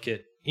can look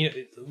at,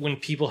 when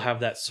people have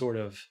that sort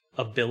of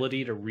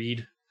ability to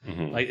read,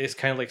 it's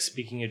kind of like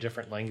speaking a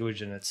different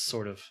language, and it's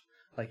sort of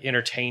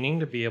entertaining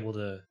to be able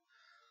to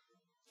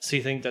see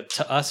things that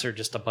to us are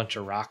just a bunch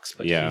of rocks,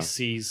 but he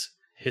sees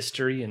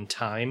history and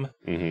time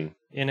in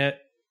it.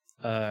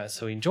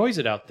 So he enjoys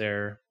it out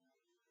there.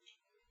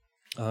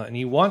 And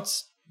he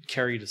wants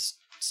Carrie to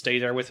stay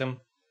there with him.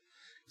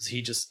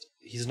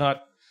 He's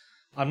not,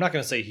 I'm not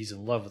going to say he's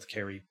in love with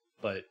Carrie,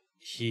 but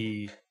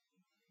he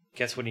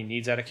gets what he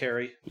needs out of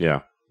Carrie.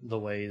 Yeah. The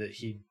way that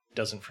he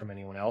doesn't from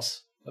anyone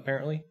else,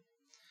 apparently.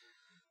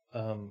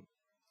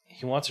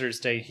 He wants her to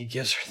stay. He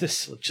gives her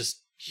this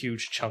just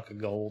huge chunk of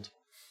gold.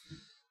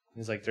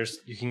 He's like,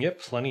 you can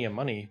get plenty of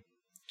money.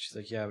 She's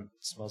like, yeah, it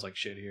smells like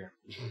shit here.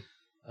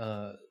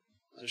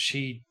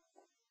 She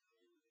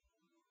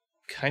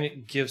kind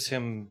of gives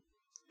him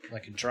a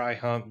dry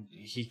hump.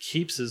 He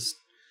keeps his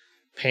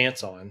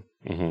pants on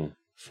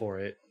for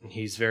it, and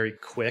he's very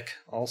quick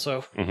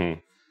also.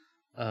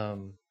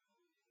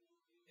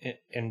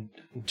 and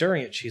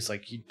during it, she's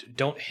like, "You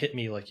don't hit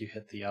me like you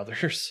hit the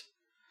others."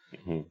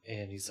 Mm-hmm.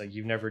 And he's like,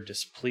 "You've never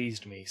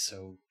displeased me."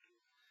 So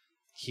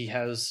he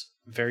has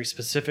very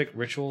specific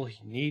ritual he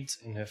needs,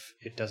 and if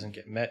it doesn't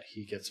get met,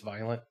 he gets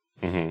violent,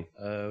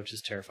 which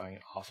is terrifying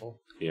and awful.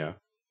 Yeah.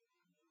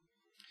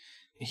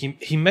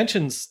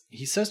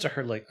 He says to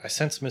her, like, "I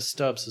sense Miss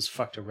Stubbs has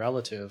fucked a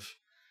relative,"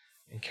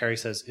 and Carrie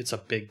says, "It's a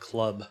big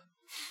club."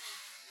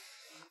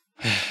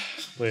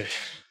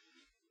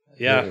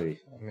 Yeah, really?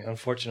 I mean,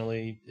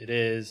 unfortunately, it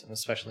is, and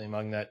especially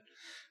among that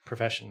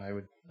profession, I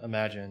would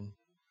imagine.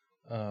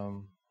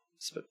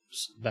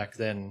 Back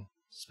then,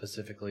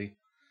 specifically,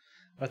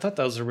 I thought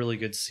that was a really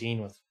good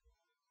scene with.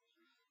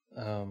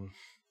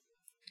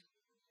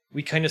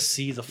 We kind of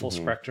see the full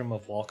spectrum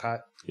of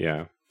Walcott.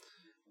 Yeah,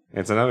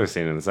 it's another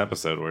scene in this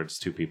episode where it's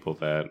two people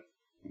that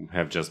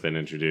have just been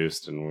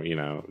introduced, and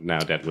now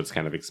Deadwood's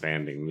kind of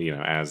expanding.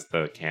 As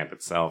the camp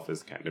itself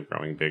is kind of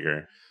growing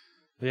bigger.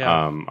 Yeah.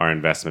 Our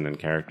investment in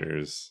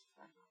characters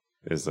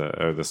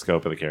or the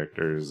scope of the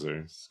characters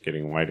is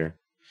getting wider.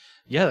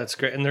 Yeah, that's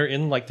great. And they're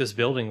in like this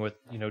building with,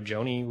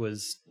 Joni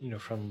was,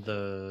 from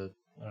the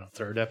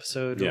third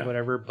episode or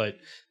whatever, but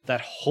that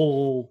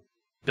whole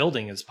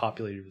building is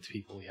populated with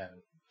people we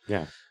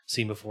haven't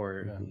seen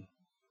before.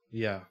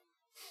 Yeah.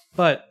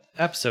 But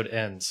episode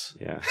ends.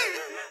 Yeah.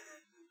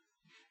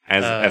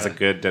 As a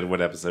good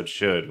Deadwood episode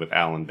should, with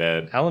Al in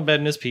bed. Al in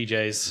bed in his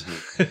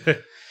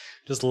PJs.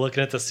 Just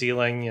looking at the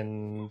ceiling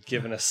and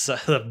giving us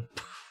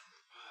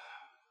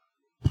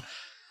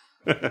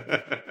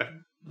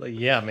like,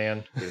 yeah,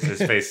 man.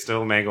 His face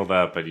still mangled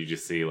up, but you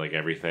just see like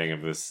everything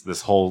of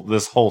this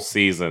whole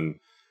season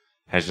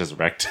has just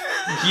wrecked.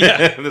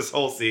 Yeah, this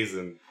whole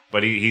season,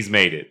 but he's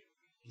made it.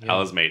 Yeah.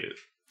 Al has made it.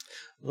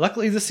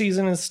 Luckily, the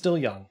season is still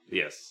young.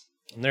 Yes,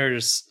 and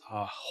there's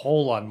a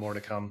whole lot more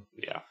to come.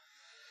 Yeah,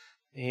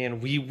 and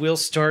we will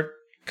start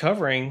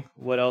covering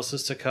what else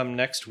is to come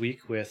next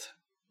week with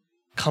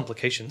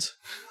complications.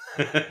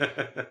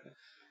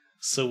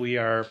 So we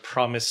are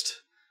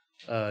promised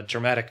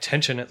dramatic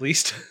tension, at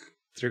least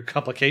through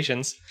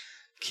complications,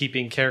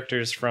 keeping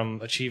characters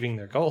from achieving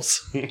their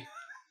goals.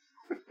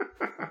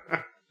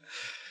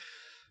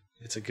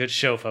 It's a good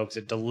show, folks.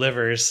 It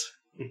delivers.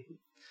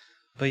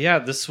 But yeah,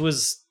 this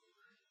was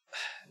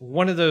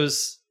one of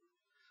those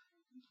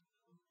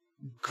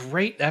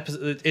great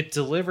episodes. It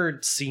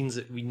delivered scenes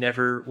that we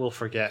never will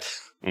forget.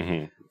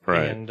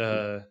 Right. And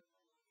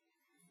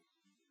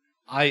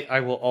I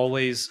will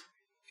always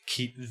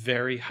keep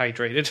very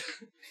hydrated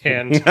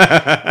and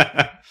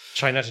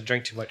try not to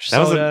drink too much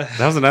soda.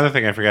 That was another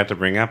thing I forgot to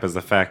bring up, is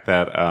the fact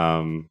that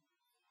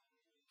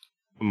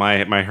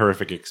my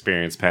horrific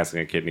experience passing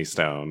a kidney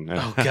stone.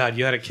 Oh God,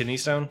 you had a kidney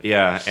stone?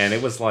 Yeah, and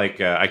it was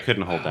like I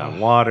couldn't hold down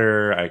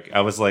water.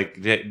 I was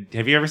like,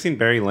 have you ever seen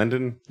Barry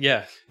Lyndon?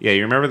 Yeah. Yeah,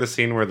 you remember the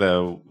scene where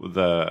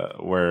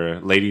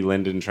where Lady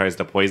Lyndon tries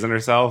to poison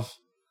herself?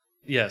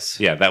 Yes.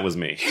 Yeah, that was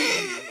me.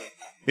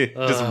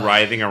 Just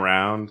writhing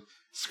around,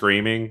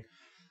 screaming.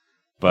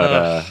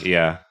 But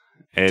yeah,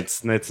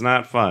 it's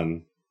not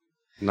fun.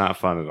 Not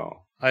fun at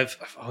all. I've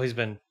always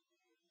been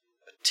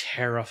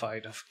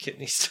terrified of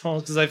kidney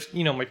stones because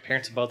my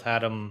parents both had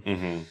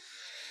them.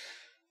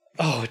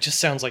 Oh, it just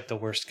sounds like the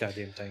worst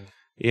goddamn thing.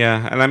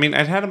 Yeah, and I mean,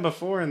 I'd had them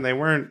before, and they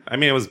weren't. I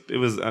mean,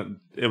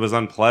 it was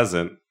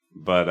unpleasant,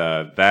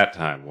 but that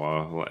time,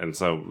 and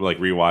so like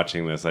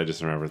rewatching this, I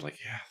just remembered like,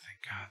 yeah, thank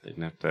God they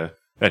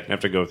didn't have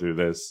to go through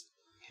this.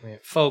 Man,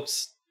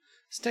 folks,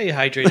 stay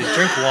hydrated,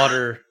 drink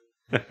water.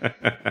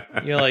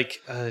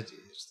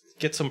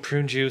 Get some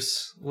prune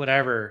juice,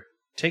 whatever.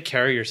 Take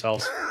care of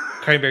yourselves.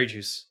 Cranberry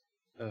juice,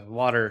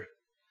 water.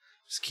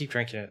 Just keep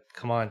drinking it.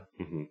 Come on.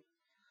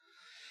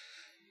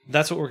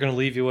 That's what we're going to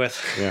leave you with.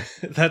 Yeah.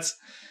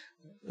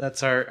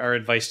 That's our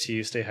advice to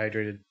you. Stay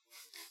hydrated.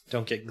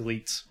 Don't get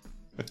gleats.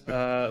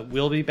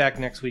 We'll be back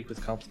next week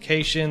with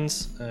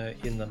complications.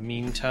 In the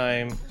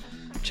meantime,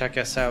 check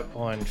us out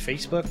on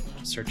Facebook.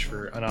 Search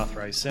for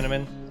Unauthorized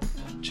Cinnamon.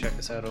 Check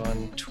us out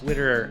on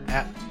Twitter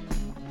at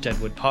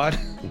DeadwoodPod.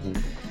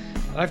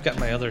 I've got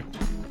my other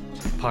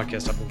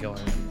podcast up and going.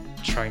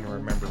 I'm trying to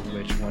remember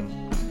which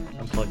one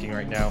I'm plugging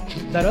right now.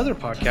 That other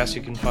podcast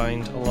you can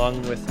find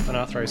along with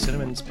Unauthorized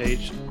Cinnamon's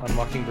page on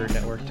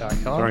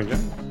MockingbirdNetwork.com. Throwing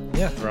Junk?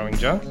 Yeah, Throwing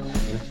Junk.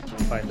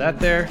 Find that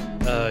there.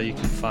 You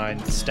can find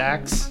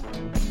Stacks.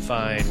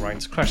 Find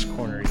Ryan's Crush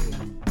Corner. You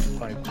can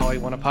find Polly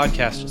Want a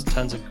Podcast. Just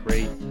tons of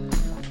great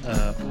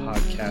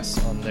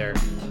podcasts on there.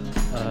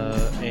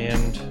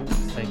 And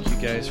thank you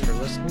guys for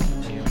listening,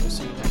 and we'll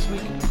see you next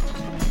week.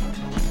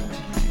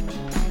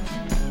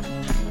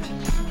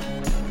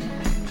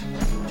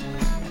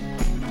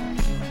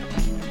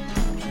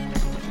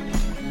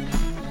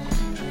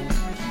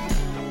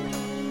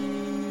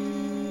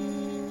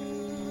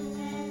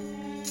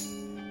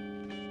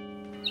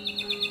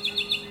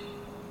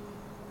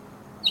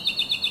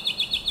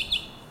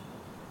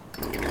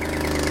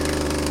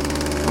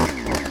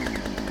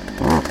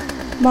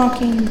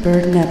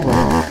 Mockingbird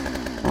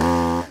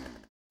Network.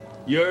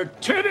 Your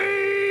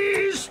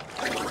titties!